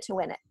is in it to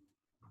win it.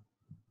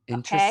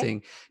 Interesting.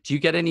 Okay. Do you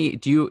get any,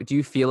 do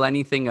you feel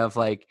anything of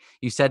like,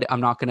 you said, I'm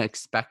not going to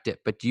expect it,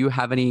 but do you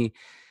have any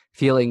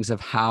feelings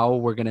of how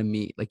we're going to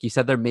meet? Like you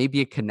said, there may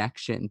be a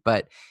connection,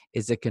 but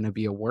is it going to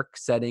be a work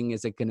setting?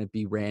 Is it going to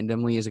be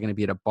randomly? Is it going to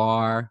be at a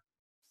bar?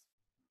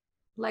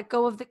 Let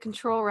go of the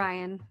control,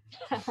 Ryan.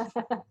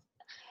 The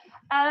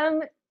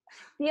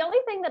only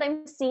thing that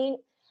I'm seeing,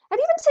 have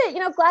you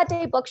been to, Glad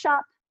Day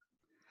Bookshop?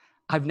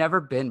 I've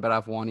never been, but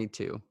I've wanted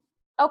to.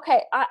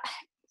 Okay.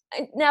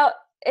 Now,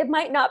 it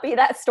might not be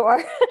that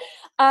store,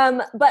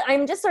 but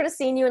I'm just sort of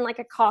seeing you in like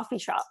a coffee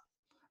shop.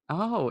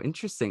 Oh,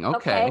 interesting.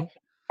 Okay.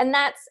 And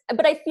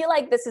but I feel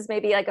like this is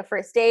maybe like a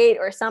first date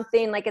or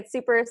something. Like it's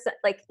super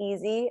like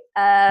easy.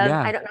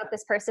 I don't know if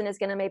this person is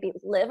going to maybe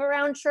live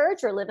around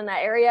church or live in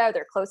that area, or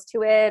they're close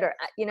to it, or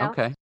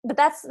Okay. But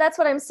that's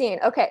what I'm seeing.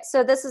 Okay,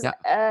 so this is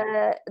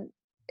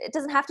it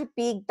doesn't have to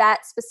be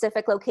that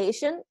specific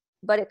location,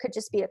 but it could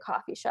just be a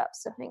coffee shop.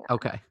 So hang on.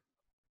 Okay.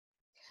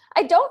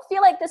 I don't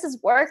feel like this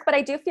is work, but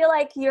I do feel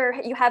like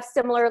you have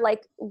similar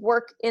like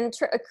work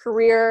into a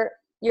career.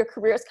 Your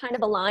careers kind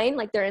of align,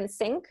 like they're in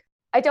sync.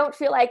 I don't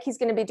feel like he's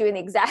going to be doing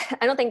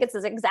I don't think it's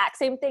the exact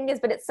same thing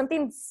but it's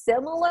something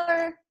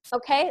similar.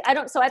 Okay. I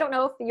don't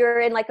know if you're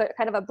in like a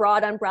kind of a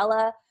broad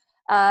umbrella,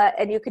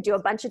 and you could do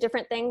a bunch of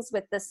different things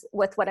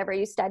with whatever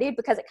you studied,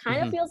 because it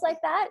kind of feels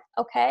like that.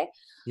 Okay.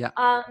 Yeah.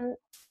 I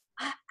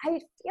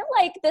feel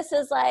like this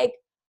is like,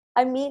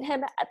 I meet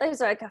him,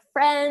 there's like a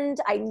friend,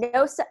 I meet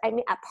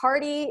at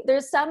party.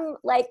 There's some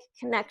like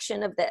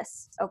connection of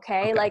this.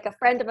 Okay. Like a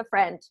friend of a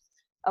friend.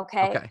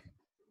 Okay.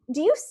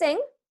 Do you sing?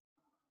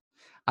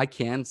 I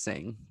can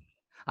sing.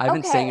 I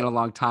haven't sang in a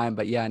long time,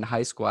 but yeah, in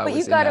high school I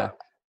was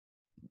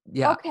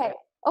yeah. Okay.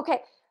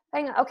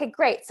 Hang on. Okay,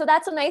 great. So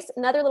that's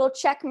another little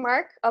check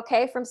mark,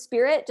 okay, from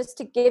Spirit, just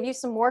to give you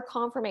some more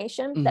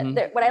confirmation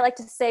that what I like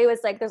to say was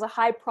like, there's a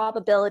high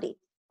probability,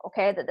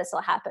 okay, that this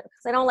will happen.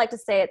 Because I don't like to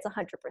say it's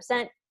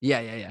 100%.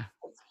 Yeah.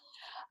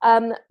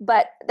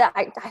 But that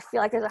I feel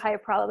like there's a higher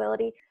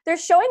probability. They're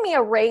showing me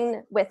a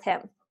ring with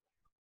him.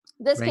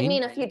 This could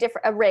mean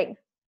a ring.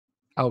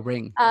 Oh,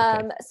 ring.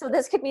 Okay. So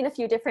this could mean a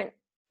few different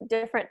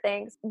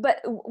things.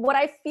 But what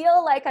I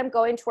feel like I'm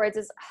going towards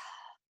is,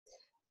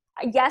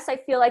 yes, I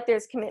feel like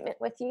there's commitment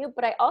with you,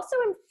 but I also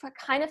am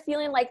kind of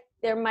feeling like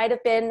there might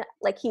have been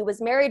like he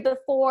was married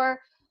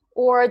before,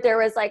 or there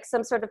was like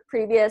some sort of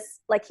previous,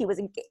 like he was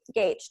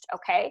engaged.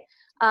 Okay.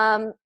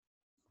 I'm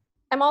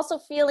also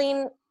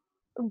feeling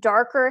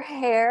darker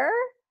hair.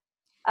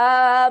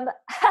 And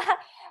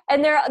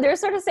they're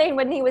sort of saying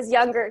when he was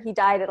younger, he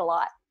dyed it a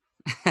lot.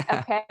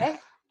 Okay.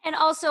 And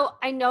also,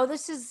 I know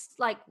this is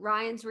like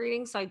Ryan's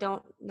reading, so I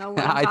don't know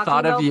what I'm I talking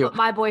thought about, of you. but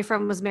my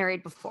boyfriend was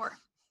married before.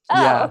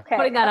 Oh, yeah. okay.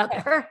 Putting that out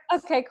there.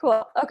 Okay,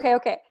 cool.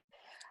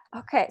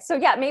 Okay. So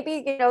yeah,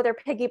 maybe, they're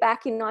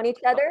piggybacking on each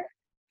other.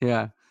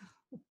 Yeah.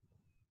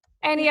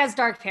 And he has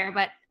dark hair,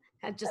 but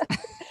I just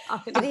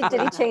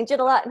Did he change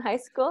it a lot in high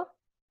school?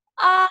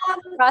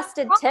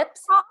 Frosted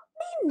tips?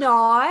 Probably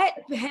not.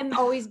 Him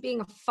always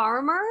being a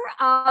farmer.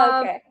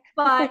 Okay.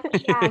 But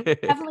yeah, he's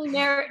definitely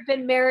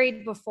been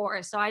married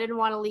before, so I didn't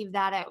want to leave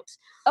that out.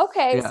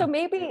 Okay, Yeah. so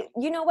maybe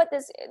you know what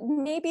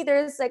maybe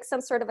there's like some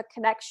sort of a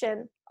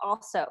connection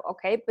also,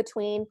 okay,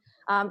 between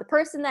the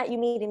person that you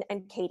meet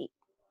and Katie,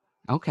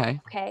 Okay.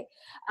 okay,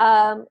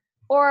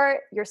 or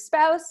your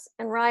spouse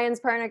and Ryan's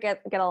partner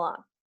get along.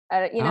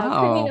 You know, it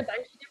could mean a Oh,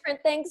 bunch of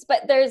different things,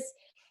 but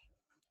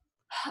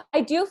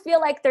I do feel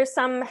like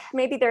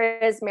maybe there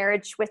is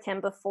marriage with him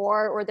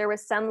before, or there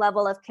was some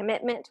level of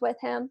commitment with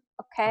him.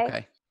 Okay.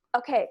 okay.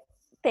 Okay.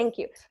 Thank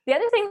you. The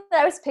other thing that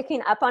I was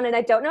picking up on, and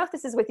I don't know if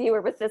this is with you or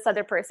with this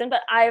other person,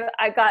 but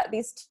I got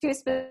these two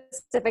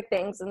specific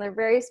things, and they're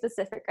very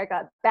specific. I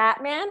got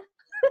Batman,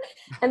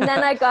 and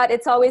then I got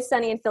It's Always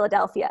Sunny in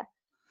Philadelphia.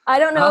 I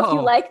don't know if you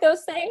Oh, like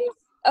those things.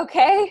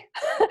 Okay.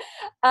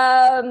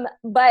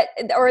 But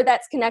or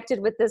that's connected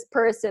with this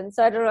person.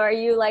 So I don't know. Do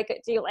you like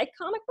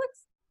comic books?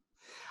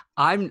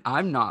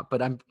 I'm not,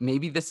 but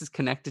maybe this is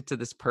connected to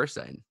this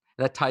person.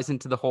 That ties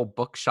into the whole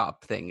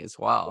bookshop thing as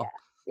Yeah. well.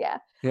 Yeah.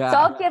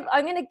 So Yeah.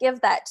 I'm going to give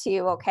that to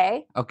you.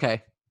 Okay.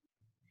 Okay.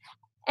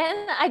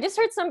 And I just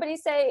heard somebody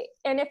say,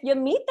 and if you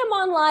meet them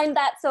online,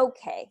 that's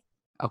okay.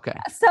 Okay.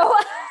 So,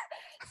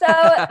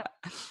 so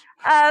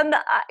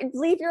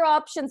leave your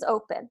options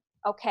open.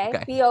 Okay.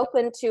 Okay. Be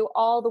open to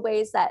all the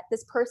ways that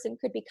this person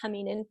could be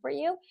coming in for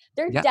you.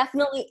 There Yeah.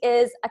 definitely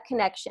is a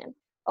connection.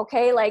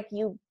 Okay. Like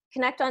you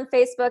connect on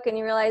Facebook and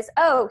you realize,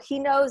 oh, he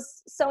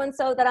knows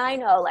so-and-so that I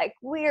know, like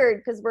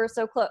weird because we're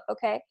so close.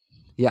 Okay.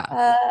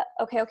 Yeah.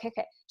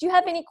 Okay. Do you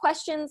have any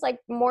questions, like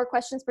more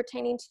questions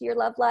pertaining to your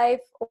love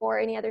life or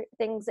any other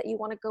things that you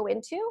want to go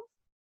into?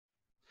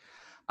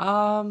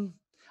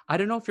 I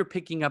don't know if you're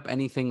picking up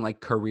anything like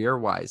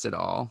career-wise at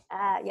all.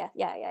 Yeah.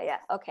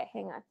 Okay,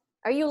 hang on.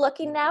 Are you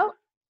looking now?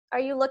 Are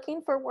you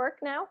looking for work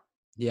now?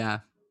 Yeah.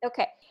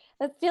 Okay.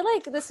 I feel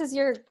like this is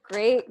your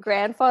great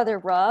grandfather,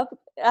 Rob.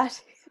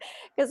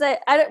 Because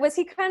was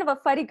he kind of a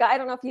funny guy? I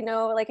don't know if you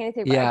know like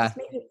anything about Yeah.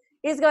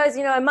 these guys,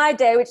 you know, in my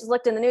day, we just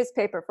looked in the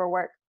newspaper for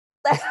work.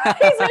 That's what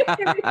he's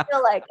making me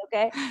feel like,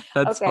 okay?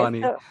 That's Okay,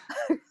 funny. so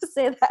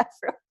say that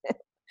for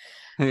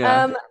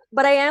Yeah.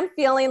 but I am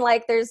feeling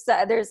like there's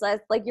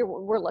like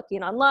we're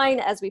looking online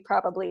as we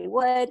probably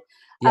would.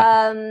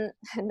 Yeah.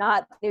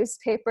 Not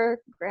newspaper,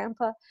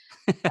 grandpa,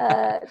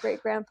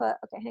 great grandpa.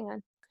 Okay, hang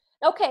on.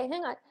 Okay,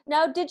 hang on.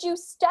 Now, did you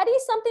study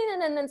something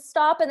and then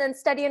stop and then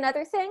study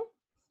another thing?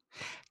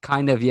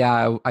 Kind of,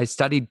 yeah. I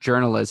studied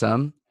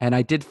journalism and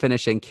I did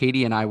finish it. And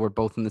Katie and I were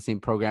both in the same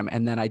program.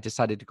 And then I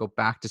decided to go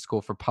back to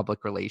school for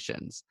public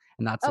relations.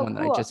 And that's the Oh, one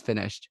that I cool. just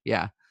finished.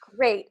 Yeah.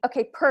 Great.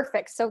 Okay,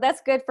 perfect. So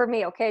that's good for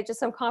me. Okay, just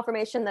some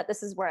confirmation that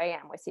this is where I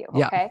am with you.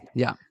 Yeah. Okay.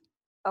 Yeah.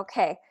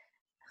 Okay.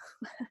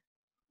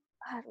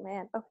 Oh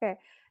man. Okay.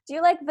 Do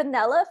you like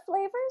vanilla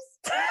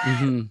flavors?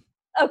 Hmm.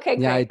 Okay,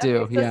 Yeah, I great. do.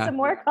 Okay, so Yeah. some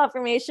more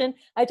confirmation.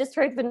 I just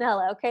heard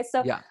vanilla. Okay,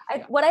 so Yeah.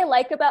 what I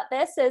like about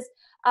this is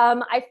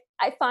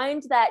I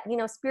find that you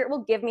know spirit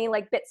will give me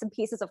like bits and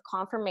pieces of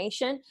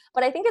confirmation,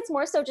 but I think it's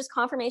more so just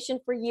confirmation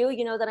for you.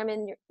 You know that I'm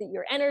in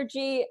your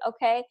energy.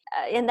 Okay,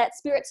 and that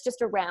spirit's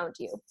just around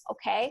you.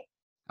 Okay,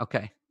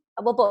 Okay.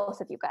 well both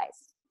of you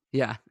guys.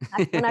 Yeah.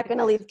 We're not going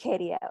to leave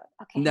Katie out.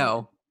 Okay, hang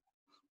on.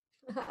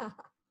 No.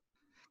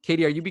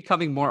 Katie, are you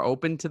becoming more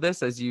open to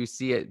this as you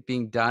see it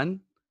being done?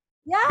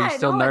 Are you Yeah,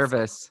 still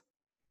nervous?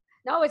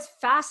 it's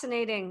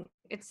fascinating.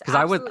 It's Because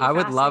absolutely I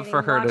would love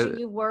for fascinating her watching to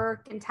you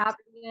work and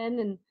tapping in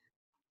and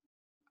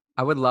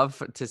I would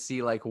love to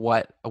see like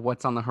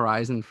what's on the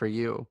horizon for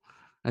you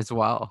as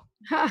well.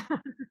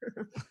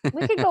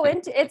 We could go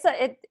into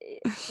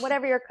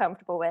whatever you're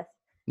comfortable with.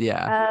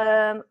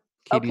 Yeah. Um,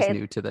 Katie's okay,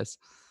 new to this.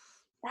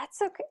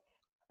 that's okay.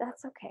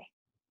 That's okay.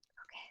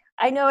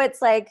 I know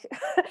it's like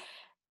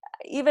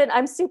even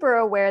I'm super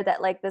aware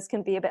that like this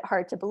can be a bit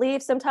hard to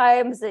believe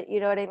sometimes. You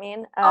know what I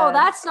mean? Oh,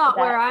 that's not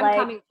That where I'm like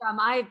coming from.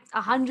 I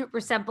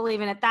 100%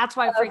 believe in it. That's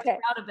why I freaked okay.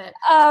 out a bit.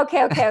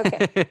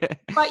 Okay.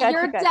 But Gotcha,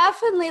 you're gotcha.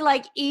 definitely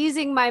like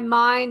easing my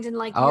mind and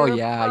like Oh your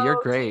yeah, you're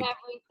approach and great.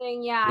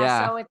 everything. Yeah.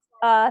 Yeah. So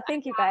it's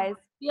Thank you guys.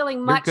 feeling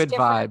You're much good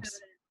different about vibes.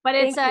 it. But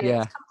Thank you. it's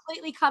Yeah.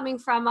 completely coming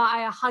from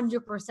I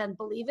 100%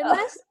 believe in Oh,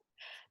 this.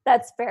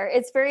 that's fair.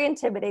 It's very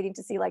intimidating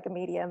to see like a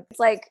medium. It's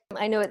like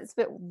I know it's a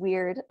bit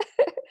weird.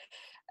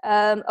 Okay,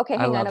 I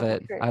hang on. love Okay,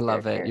 it. I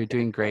love it. You're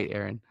doing sure. great,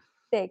 Erin.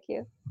 Thank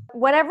you.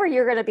 Whatever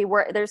you're going to be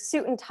wearing, there's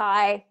suit and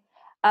tie.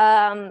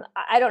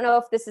 I don't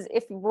know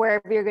if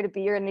wherever you're going to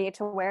be, you're going to need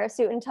to wear a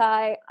suit and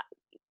tie.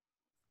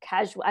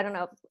 Casual, I don't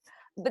know.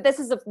 But this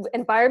is an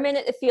environment,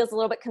 it feels a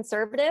little bit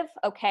conservative.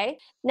 Okay.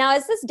 Now,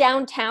 is this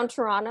downtown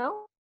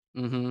Toronto?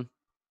 Mm-hmm.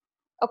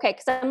 Okay,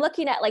 because I'm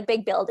looking at like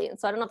big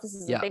buildings. So I don't know if this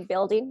is a Yeah. big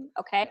building.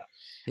 Okay.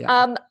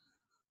 Yeah.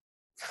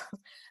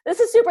 This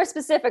is super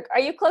specific. Are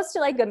you close to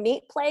like a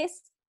meat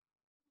place?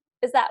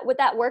 Would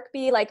that work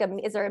be like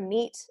is there a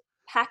meat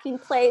packing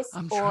place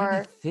I'm trying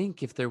or to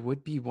think if there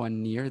would be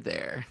one near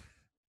there.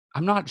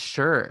 I'm not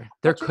sure.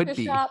 There could butcher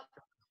be. shop?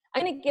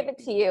 I'm gonna give it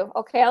to you.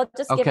 Okay, I'll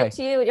just give it Okay.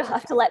 to you. You'll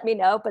have to let me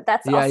know, but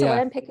that's Yeah, also what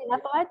yeah. I'm picking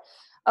up on.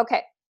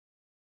 Okay,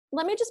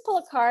 let me just pull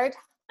a card.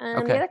 The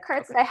Okay. other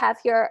cards that I have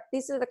here,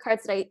 these are the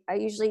cards that I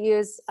usually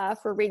use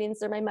for readings.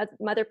 They're my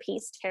Mother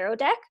Peace tarot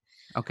deck.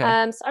 Okay.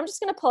 So I'm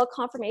just going to pull a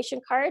confirmation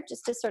card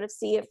just to sort of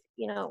see if,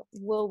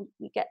 will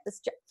we get this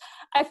job?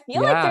 I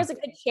feel like Yeah. there's a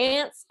good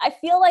chance. I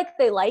feel like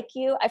they like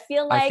you. I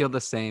feel I like feel the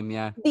same.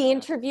 Yeah. the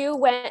interview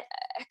went,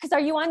 because are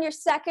you on your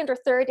second or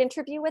third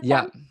interview with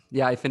Yeah. them?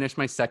 Yeah. I finished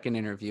my second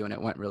interview and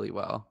it went really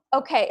well.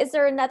 Okay. Is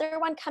there another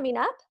one coming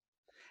up?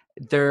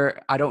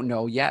 I don't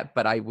know yet,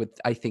 but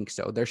I think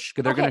so. They're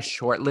going to Okay.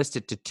 shortlist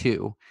it to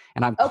 2,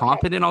 and I'm Okay.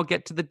 confident I'll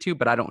get to the 2,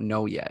 but I don't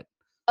know yet.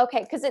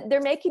 Okay, because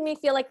they're making me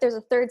feel like there's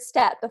a third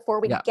step before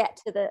we Yeah. get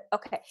to the.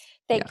 Okay, Yeah.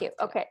 thank you.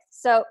 Okay,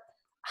 so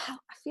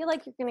I feel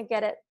like you're gonna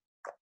get it.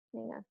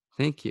 Hang on.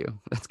 Thank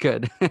you. That's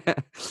good.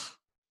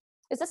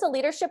 Is this a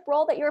leadership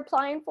role that you're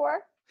applying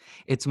for?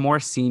 It's more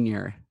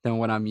senior than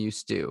what I'm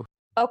used to.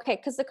 Okay,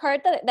 because the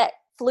card that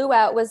flew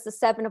out was the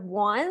Seven of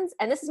Wands,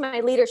 and this is my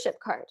leadership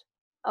card.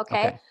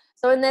 Okay. Okay.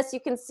 So in this, you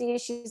can see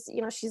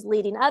she's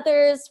leading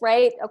others,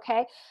 right?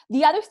 Okay.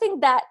 The other thing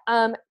that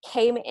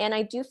came in,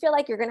 I do feel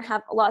like you're going to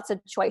have lots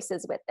of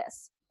choices with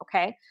this.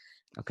 Okay.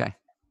 Okay.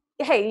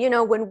 Hey,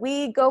 when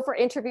we go for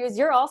interviews,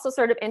 you're also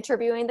sort of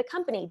interviewing the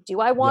company. Do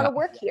I want to Yeah.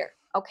 work here?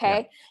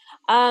 Okay.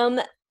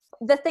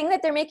 The thing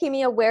that they're making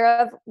me aware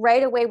of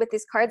right away with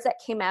these cards that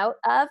came out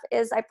of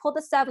is I pulled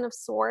the Seven of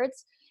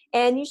Swords.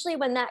 And usually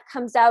when that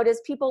comes out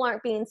is people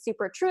aren't being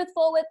super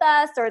truthful with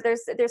us, or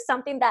there's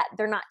something that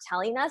they're not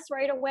telling us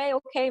right away.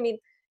 Okay. I mean,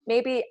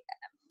 maybe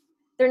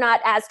they're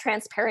not as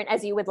transparent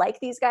as you would like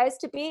these guys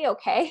to be,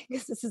 okay?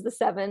 Because this is the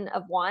Seven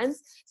of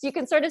Wands. So you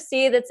can sort of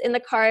see that's in the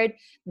card.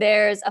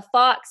 There's a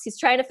fox. He's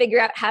trying to figure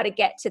out how to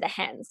get to the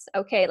hens,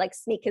 okay? Like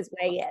sneak his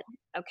way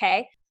in,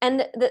 okay?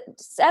 And the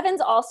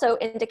sevens also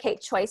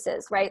indicate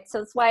choices, right? So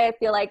that's why I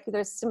feel like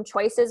there's some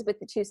choices with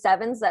the 2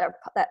 sevens that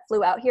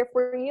flew out here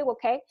for you,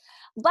 okay?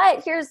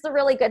 But here's the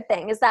really good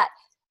thing is that,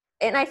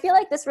 and I feel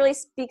like this really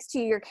speaks to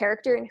your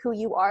character and who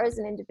you are as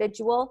an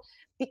individual,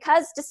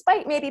 because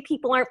despite maybe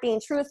people aren't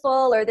being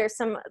truthful or there's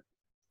some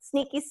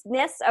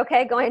sneakiness,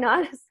 okay, going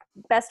on, is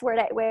the best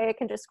way I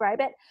can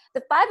describe it.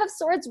 The Five of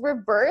Swords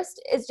reversed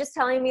is just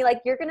telling me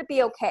like, you're going to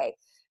be okay.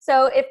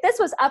 So if this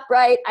was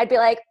upright, I'd be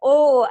like,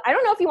 oh, I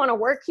don't know if you want to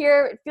work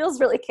here. It feels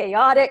really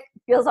chaotic.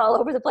 It feels all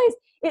over the place.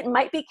 It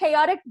might be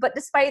chaotic, but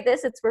despite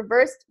this, it's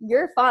reversed.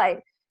 You're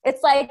fine.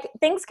 It's like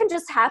things can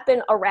just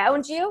happen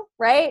around you,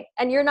 right?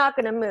 And you're not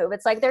going to move.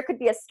 It's like there could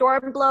be a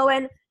storm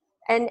blowing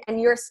and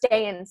you're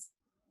staying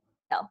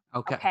still.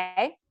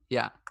 Okay.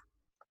 Yeah.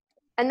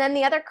 And then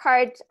the other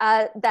card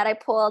that I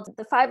pulled,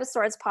 the Five of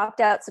Swords popped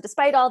out. So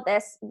despite all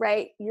this,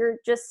 right, you're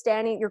just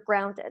standing, you're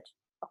grounded.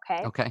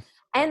 Okay. Okay.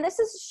 And this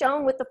is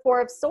shown with the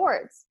Four of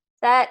Swords,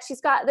 that she's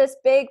got this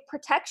big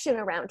protection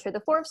around her. The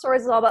Four of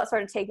Swords is all about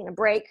sort of taking a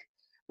break,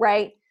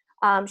 right?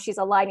 She's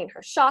aligning her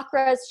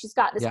chakras. She's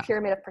got this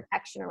pyramid of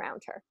protection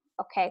around her.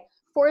 Okay.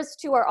 Fours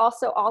too are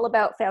also all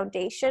about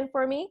foundation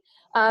for me.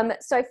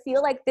 So I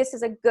feel like this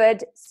is a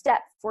good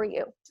step for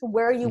you to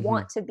where you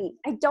want to be.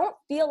 I don't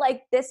feel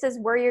like this is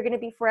where you're going to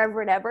be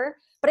forever and ever,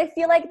 but I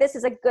feel like this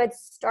is a good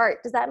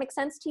start. Does that make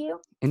sense to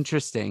you?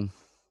 Interesting.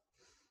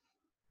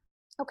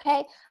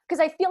 Okay. Because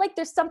I feel like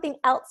there's something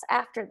else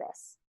after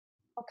this.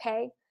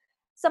 Okay.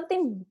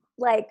 Something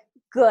like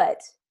good.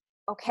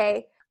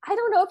 Okay. I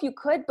don't know if you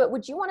could, but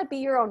would you want to be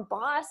your own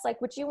boss?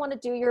 Like, would you want to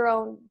do your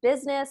own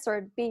business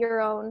or be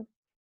your own?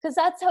 Because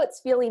that's how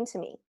it's feeling to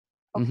me.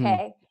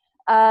 Okay.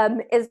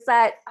 Is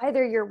that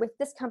either you're with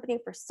this company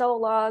for so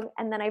long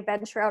and then I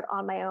venture out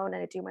on my own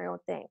and I do my own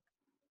thing.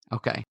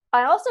 Okay.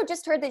 I also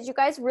just heard that you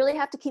guys really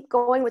have to keep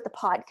going with the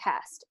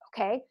podcast.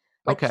 Okay.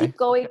 Like keep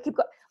going.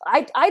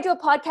 I do a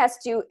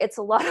podcast too. It's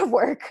a lot of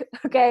work.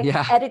 Okay.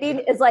 Yeah. Editing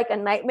is like a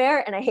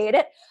nightmare and I hate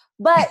it,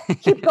 but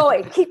keep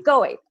going, keep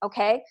going.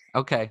 Okay.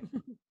 Okay.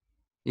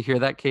 You hear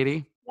that,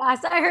 Katie?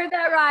 Yes, I heard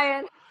that,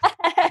 Ryan.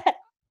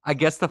 I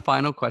guess the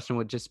final question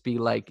would just be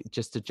like,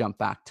 just to jump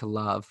back to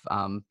love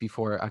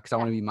before, because I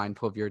want to be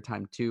mindful of your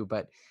time too.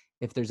 But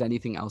if there's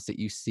anything else that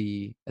you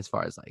see as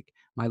far as like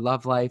my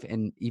love life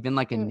and even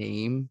like a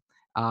name,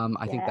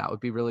 I think that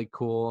would be really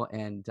cool.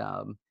 And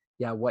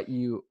what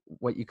you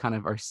kind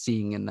of are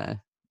seeing in the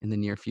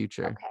near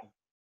future.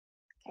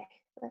 Okay.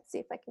 Let's see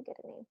if I can get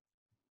a name.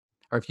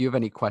 Or if you have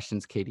any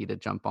questions, Katie, to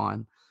jump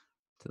on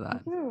to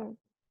that.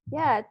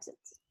 Yeah,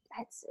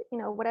 it's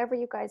whatever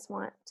you guys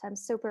want. I'm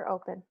super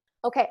open.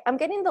 Okay, I'm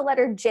getting the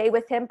letter J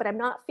with him, but I'm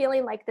not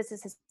feeling like this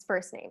is his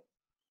first name.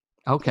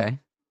 Okay.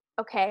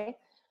 Okay.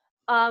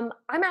 I'm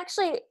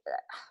actually,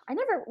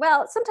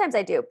 sometimes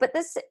I do, but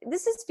this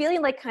is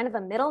feeling like kind of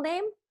a middle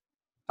name.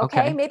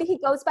 Okay. Maybe he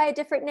goes by a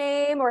different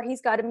name or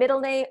he's got a middle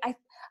name. I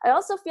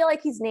also feel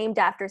like he's named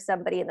after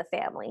somebody in the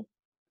family.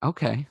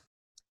 Okay.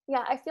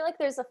 Yeah, I feel like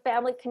there's a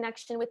family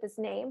connection with his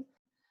name.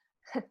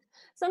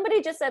 Somebody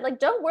just said, like,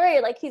 don't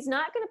worry, like, he's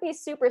not going to be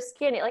super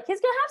skinny. Like,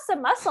 he's going to have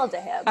some muscle to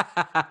him.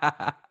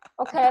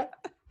 Okay.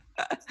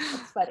 That's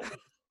funny.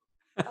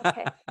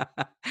 Okay.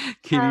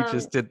 Katie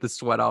just did the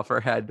sweat off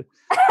her head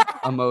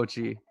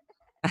emoji.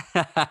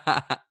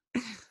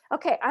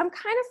 Okay. I'm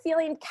kind of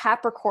feeling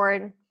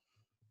Capricorn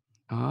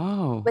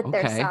Oh, with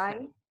their okay.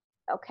 sign.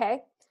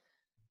 Okay.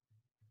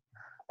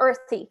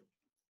 Earthy.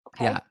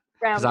 Okay. Yeah,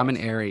 because I'm an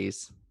Grounded.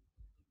 Aries.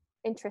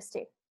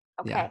 Interesting.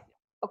 Yeah. Okay.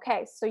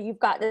 Okay. So you've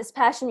got this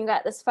passion, you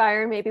got this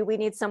fire. Maybe we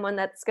need someone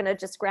that's going to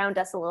just ground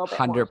us a little bit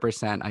more.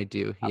 100% I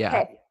do. Yeah.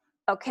 Okay.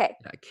 Okay.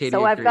 Yeah. Katie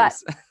So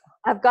agrees.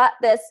 I've got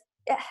this.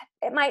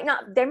 It might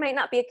not, there might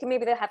not be,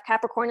 maybe they have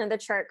Capricorn in the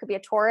chart, could be a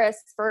Taurus,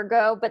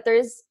 Virgo, but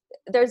there's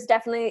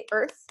definitely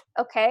Earth.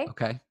 Okay.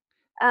 Okay.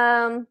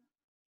 Um,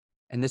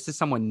 And this is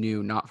someone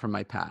new, not from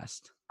my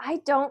past. I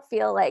don't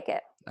feel like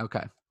it.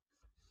 Okay.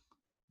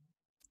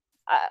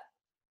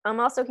 I'm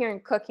also hearing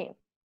cooking.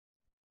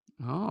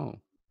 Oh.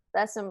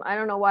 I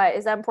don't know why.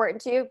 Is that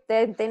important to you?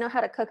 They know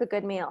how to cook a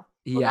good meal.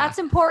 Well, Yeah. that's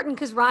important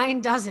because Ryan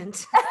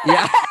doesn't.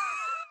 Yeah.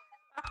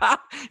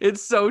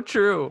 It's so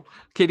true.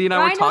 Katie and I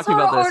were Ryan knows talking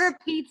how about to this order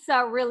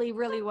pizza really,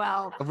 really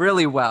well.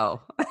 really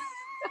well.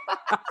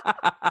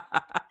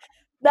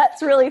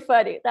 That's really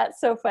funny. That's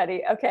so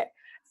funny. Okay.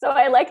 So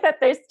I like that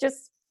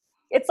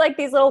it's like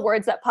these little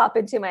words that pop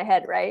into my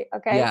head, right?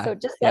 Okay. Yeah. So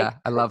just Yeah. like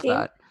I love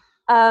cooking.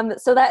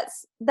 that. So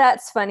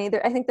that's funny.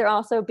 I think they're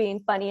also being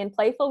funny and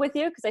playful with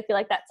you because I feel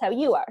like that's how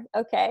you are.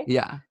 Okay.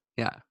 Yeah.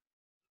 Yeah.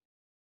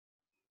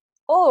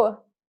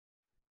 Oh,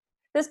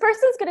 this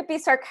person's going to be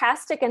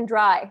sarcastic and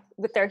dry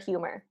with their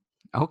humor,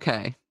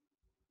 Okay.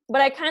 but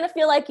I kind of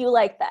feel like you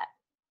like that.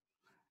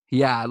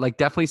 Yeah. Like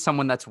definitely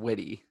someone that's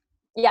witty.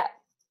 Yeah.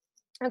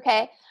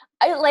 Okay.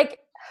 I like,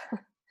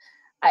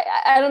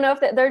 I don't know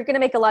if they're going to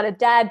make a lot of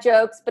dad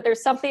jokes, but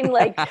there's something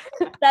like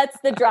that's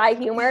the dry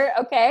humor.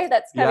 Okay.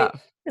 That's coming Yeah.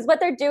 because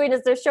what they're doing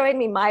is they're showing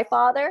me my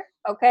father.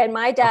 Okay. And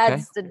my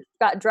dad's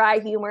got dry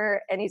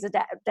humor and he's a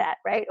dad,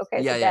 right?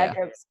 Okay. Yeah. So Yeah. dad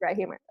jokes, dry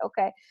humor.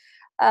 Okay.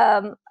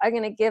 I'm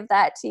going to give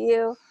that to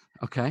you.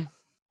 Okay.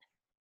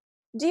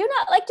 Do you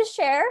not like to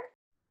share?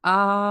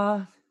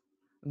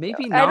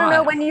 Maybe I don't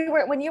know not. when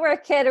you were a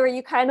kid, or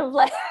you kind of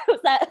like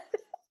was that a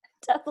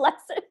tough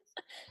lesson?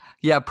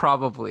 Yeah,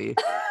 probably.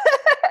 I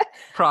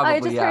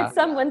Probably, just yeah. heard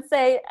someone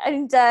say,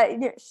 and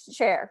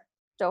share.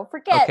 Don't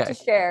forget to Okay.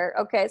 share.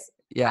 Okay. So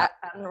Yeah.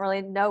 I don't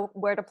really know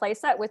where to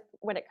place that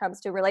when it comes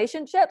to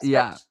relationships,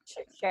 Yeah.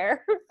 but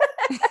share.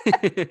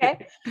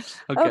 Okay.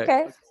 Okay.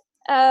 Okay.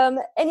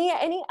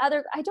 Any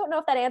other, I don't know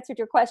if that answered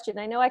your question.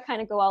 I know I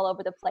kind of go all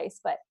over the place,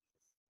 but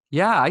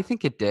Yeah, I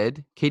think it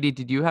did. Katie,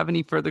 did you have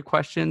any further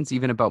questions,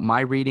 even about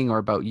my reading or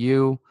about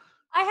you?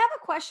 I have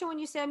a question when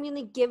you say I'm going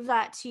to give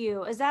that to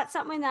you. Is that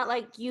something that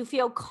like you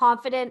feel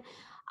confident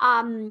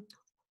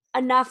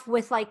enough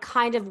with like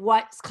kind of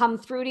what's come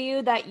through to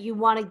you that you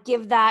want to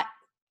give that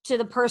to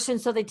the person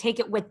so they take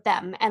it with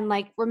them and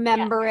like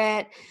remember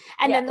it?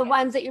 And then the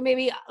ones that you're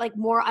maybe like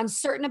more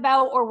uncertain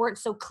about or weren't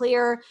so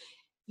clear,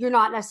 you're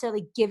not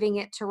necessarily giving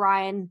it to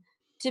Ryan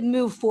to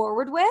move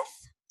forward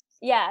with?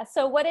 yeah.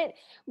 So what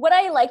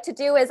I like to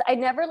do is I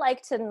never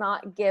like to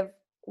not give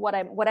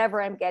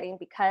whatever I'm getting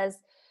because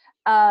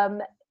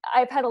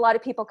I've had a lot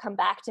of people come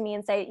back to me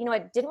and say,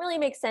 it didn't really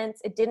make sense.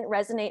 It didn't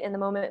resonate in the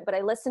moment, but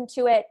I listened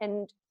to it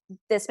and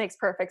this makes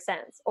perfect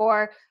sense.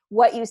 Or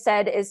what you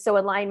said is so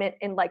alignment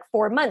in like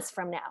 4 months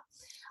from now.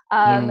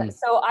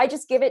 So I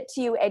just give it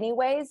to you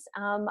anyways.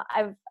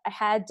 I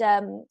had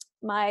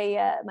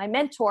my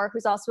mentor,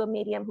 who's also a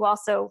medium, who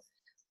also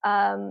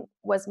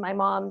was my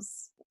mom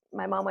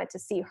went to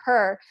see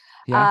her.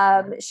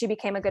 Yeah. She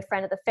became a good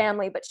friend of the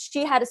family, but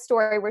she had a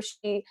story where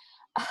she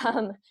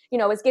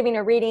was giving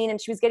a reading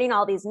and she was getting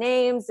all these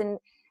names. And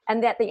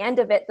at the end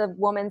of it, the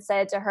woman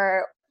said to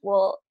her,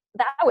 well,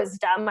 that was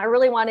dumb. I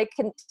really wanted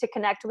to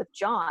connect with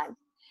John.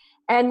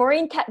 And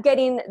Maureen kept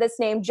getting this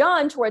name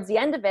John towards the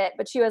end of it,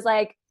 but she was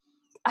like,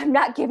 are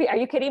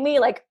you kidding me?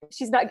 Like,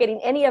 she's not getting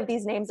any of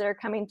these names that are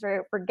coming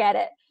through. Forget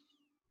it.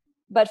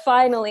 But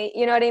finally,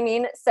 you know what I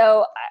mean?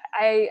 So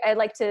I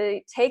like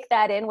to take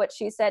that in, what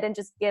she said, and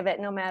just give it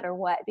no matter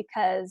what,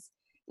 because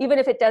even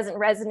if it doesn't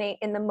resonate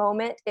in the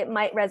moment, it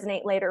might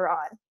resonate later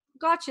on.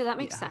 Gotcha. That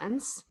makes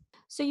sense.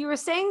 So you were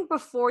saying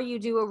before you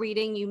do a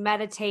reading, you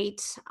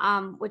meditate,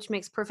 which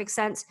makes perfect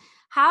sense.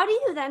 How do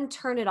you then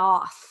turn it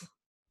off?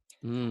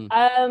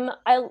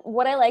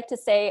 What I like to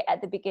say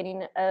at the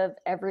beginning of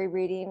every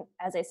reading,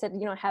 as I said,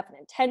 have an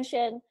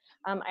intention.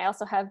 I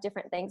also have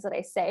different things that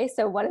I say.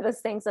 So one of those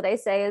things that I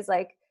say is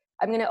like,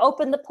 I'm going to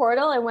open the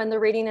portal, and when the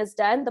reading is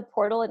done, the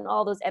portal and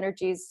all those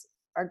energies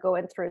are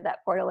going through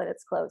that portal and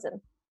it's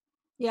closing.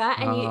 Yeah.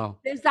 And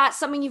is that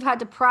something you've had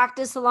to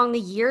practice along the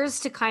years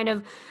to kind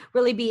of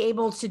really be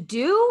able to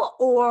do,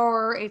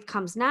 or it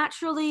comes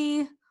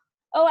naturally?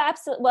 Oh,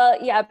 absolutely.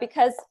 Well, yeah,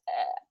 because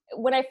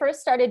when I first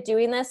started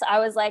doing this, I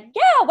was like,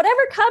 yeah, whatever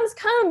comes,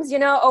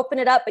 open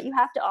it up. But you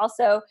have to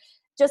also,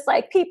 just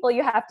like people,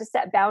 you have to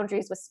set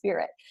boundaries with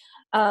spirit.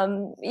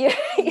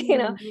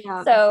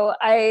 Yeah. So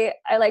I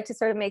like to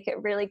sort of make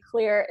it really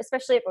clear,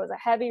 especially if it was a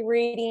heavy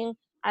reading.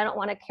 I don't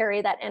want to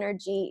carry that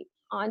energy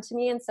onto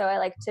me. And so I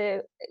like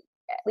to,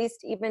 at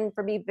least even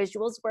for me,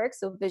 visuals work.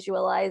 So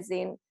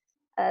visualizing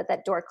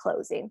that door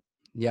closing.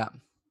 Yeah.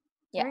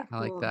 Yeah. I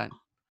like that.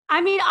 I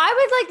mean, I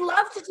would like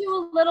love to do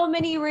a little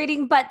mini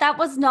reading, but that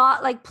was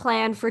not like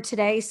planned for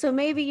today. So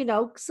maybe,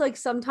 like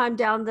sometime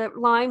down the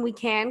line we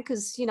can,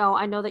 because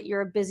I know that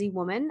you're a busy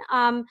woman.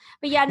 But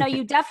yeah, no,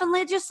 you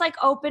definitely just like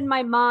opened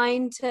my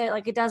mind to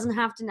like it doesn't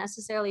have to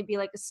necessarily be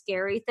like a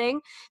scary thing.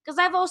 Because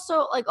I've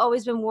also like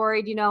always been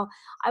worried,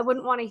 I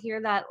wouldn't want to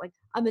hear that like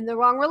I'm in the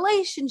wrong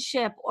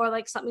relationship or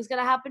like something's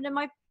gonna happen to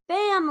my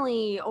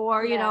family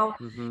or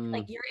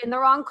like you're in the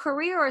wrong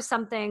career or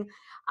something.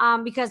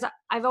 Because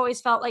I've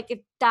always felt like if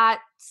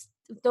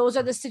those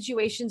are the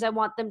situations I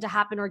want them to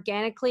happen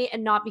organically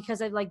and not because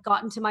I've like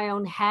gotten to my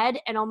own head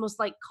and almost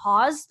like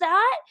caused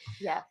that.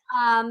 Yeah.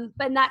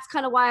 But that's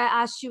kind of why I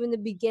asked you in the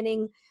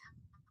beginning,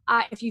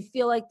 if you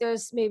feel like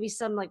there's maybe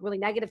some like really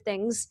negative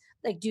things,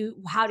 like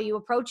how do you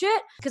approach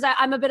it? Because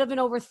I'm a bit of an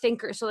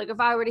overthinker. So like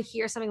if I were to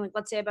hear something like,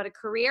 let's say about a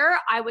career,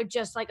 I would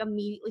just like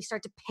immediately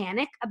start to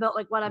panic about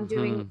like what I'm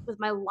doing with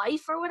my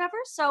life or whatever.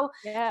 So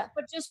yeah,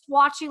 but just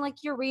watching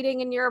like your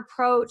reading and your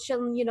approach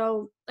and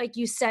like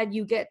you said,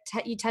 you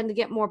tend to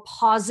get more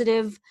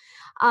positive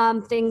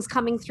things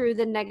coming through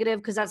than negative,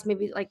 because that's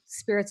maybe like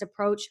spirit's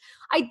approach.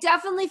 I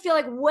definitely feel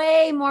like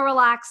way more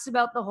relaxed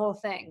about the whole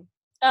thing.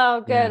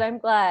 Oh, good. Yeah. I'm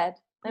glad.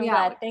 I'm Yeah.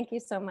 glad. Thank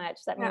you so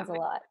much. That Yeah. means a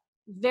lot.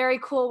 Very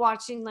cool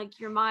watching like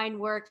your mind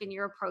work and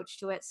your approach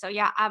to it. So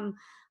yeah,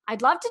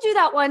 I'd love to do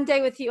that one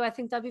day with you. I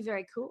think that'd be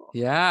very cool.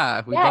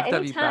 Yeah, we'd Yeah, love to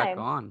have you back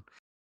anytime.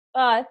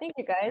 on. Thank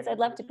you guys. I'd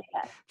love to do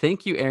that.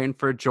 Thank you, Erin,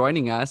 for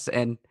joining us.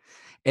 And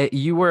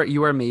you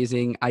were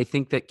amazing. I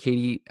think that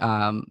Katie,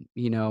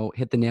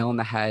 hit the nail on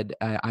the head.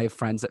 I have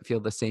friends that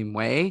feel the same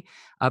way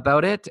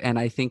about it. And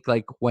I think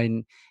like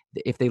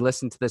if they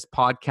listen to this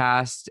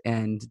podcast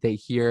and they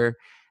hear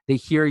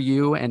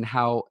you and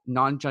how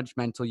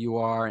non-judgmental you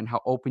are and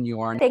how open you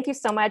are. Thank you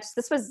so much.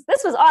 This was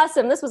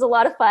awesome. This was a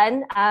lot of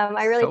fun.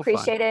 I really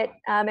appreciate it.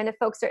 And if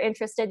folks are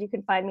interested, you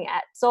can find me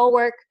at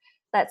Soulwork.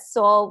 That's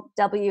Soul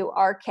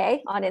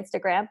WRK on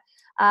Instagram.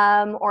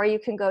 Or you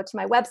can go to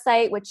my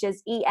website, which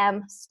is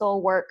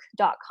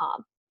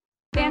emsoulwork.com.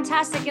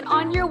 Fantastic. And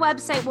on your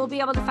website, we'll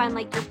be able to find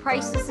like your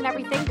prices and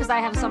everything, because I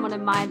have someone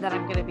in mind that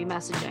I'm going to be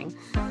messaging.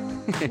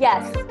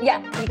 Yes.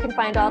 Yeah. You can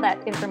find all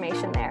that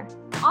information there.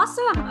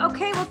 Awesome.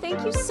 Okay. Well,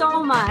 thank you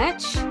so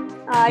much.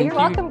 You're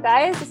welcome,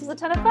 guys. This was a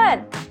ton of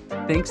fun.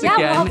 Thanks again.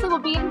 Yeah, we'll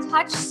be in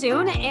touch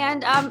soon,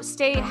 and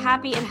stay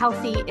happy and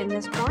healthy in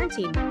this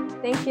quarantine.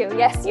 Thank you.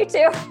 Yes, you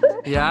too.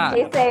 Yeah.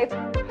 Stay safe.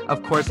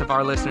 Of course, if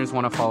our listeners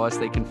want to follow us,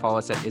 they can follow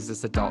us at Is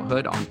This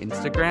Adulthood on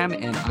Instagram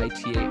and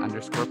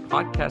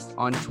ITA_podcast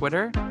on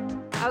Twitter.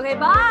 Okay,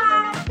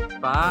 bye.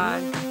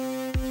 Bye.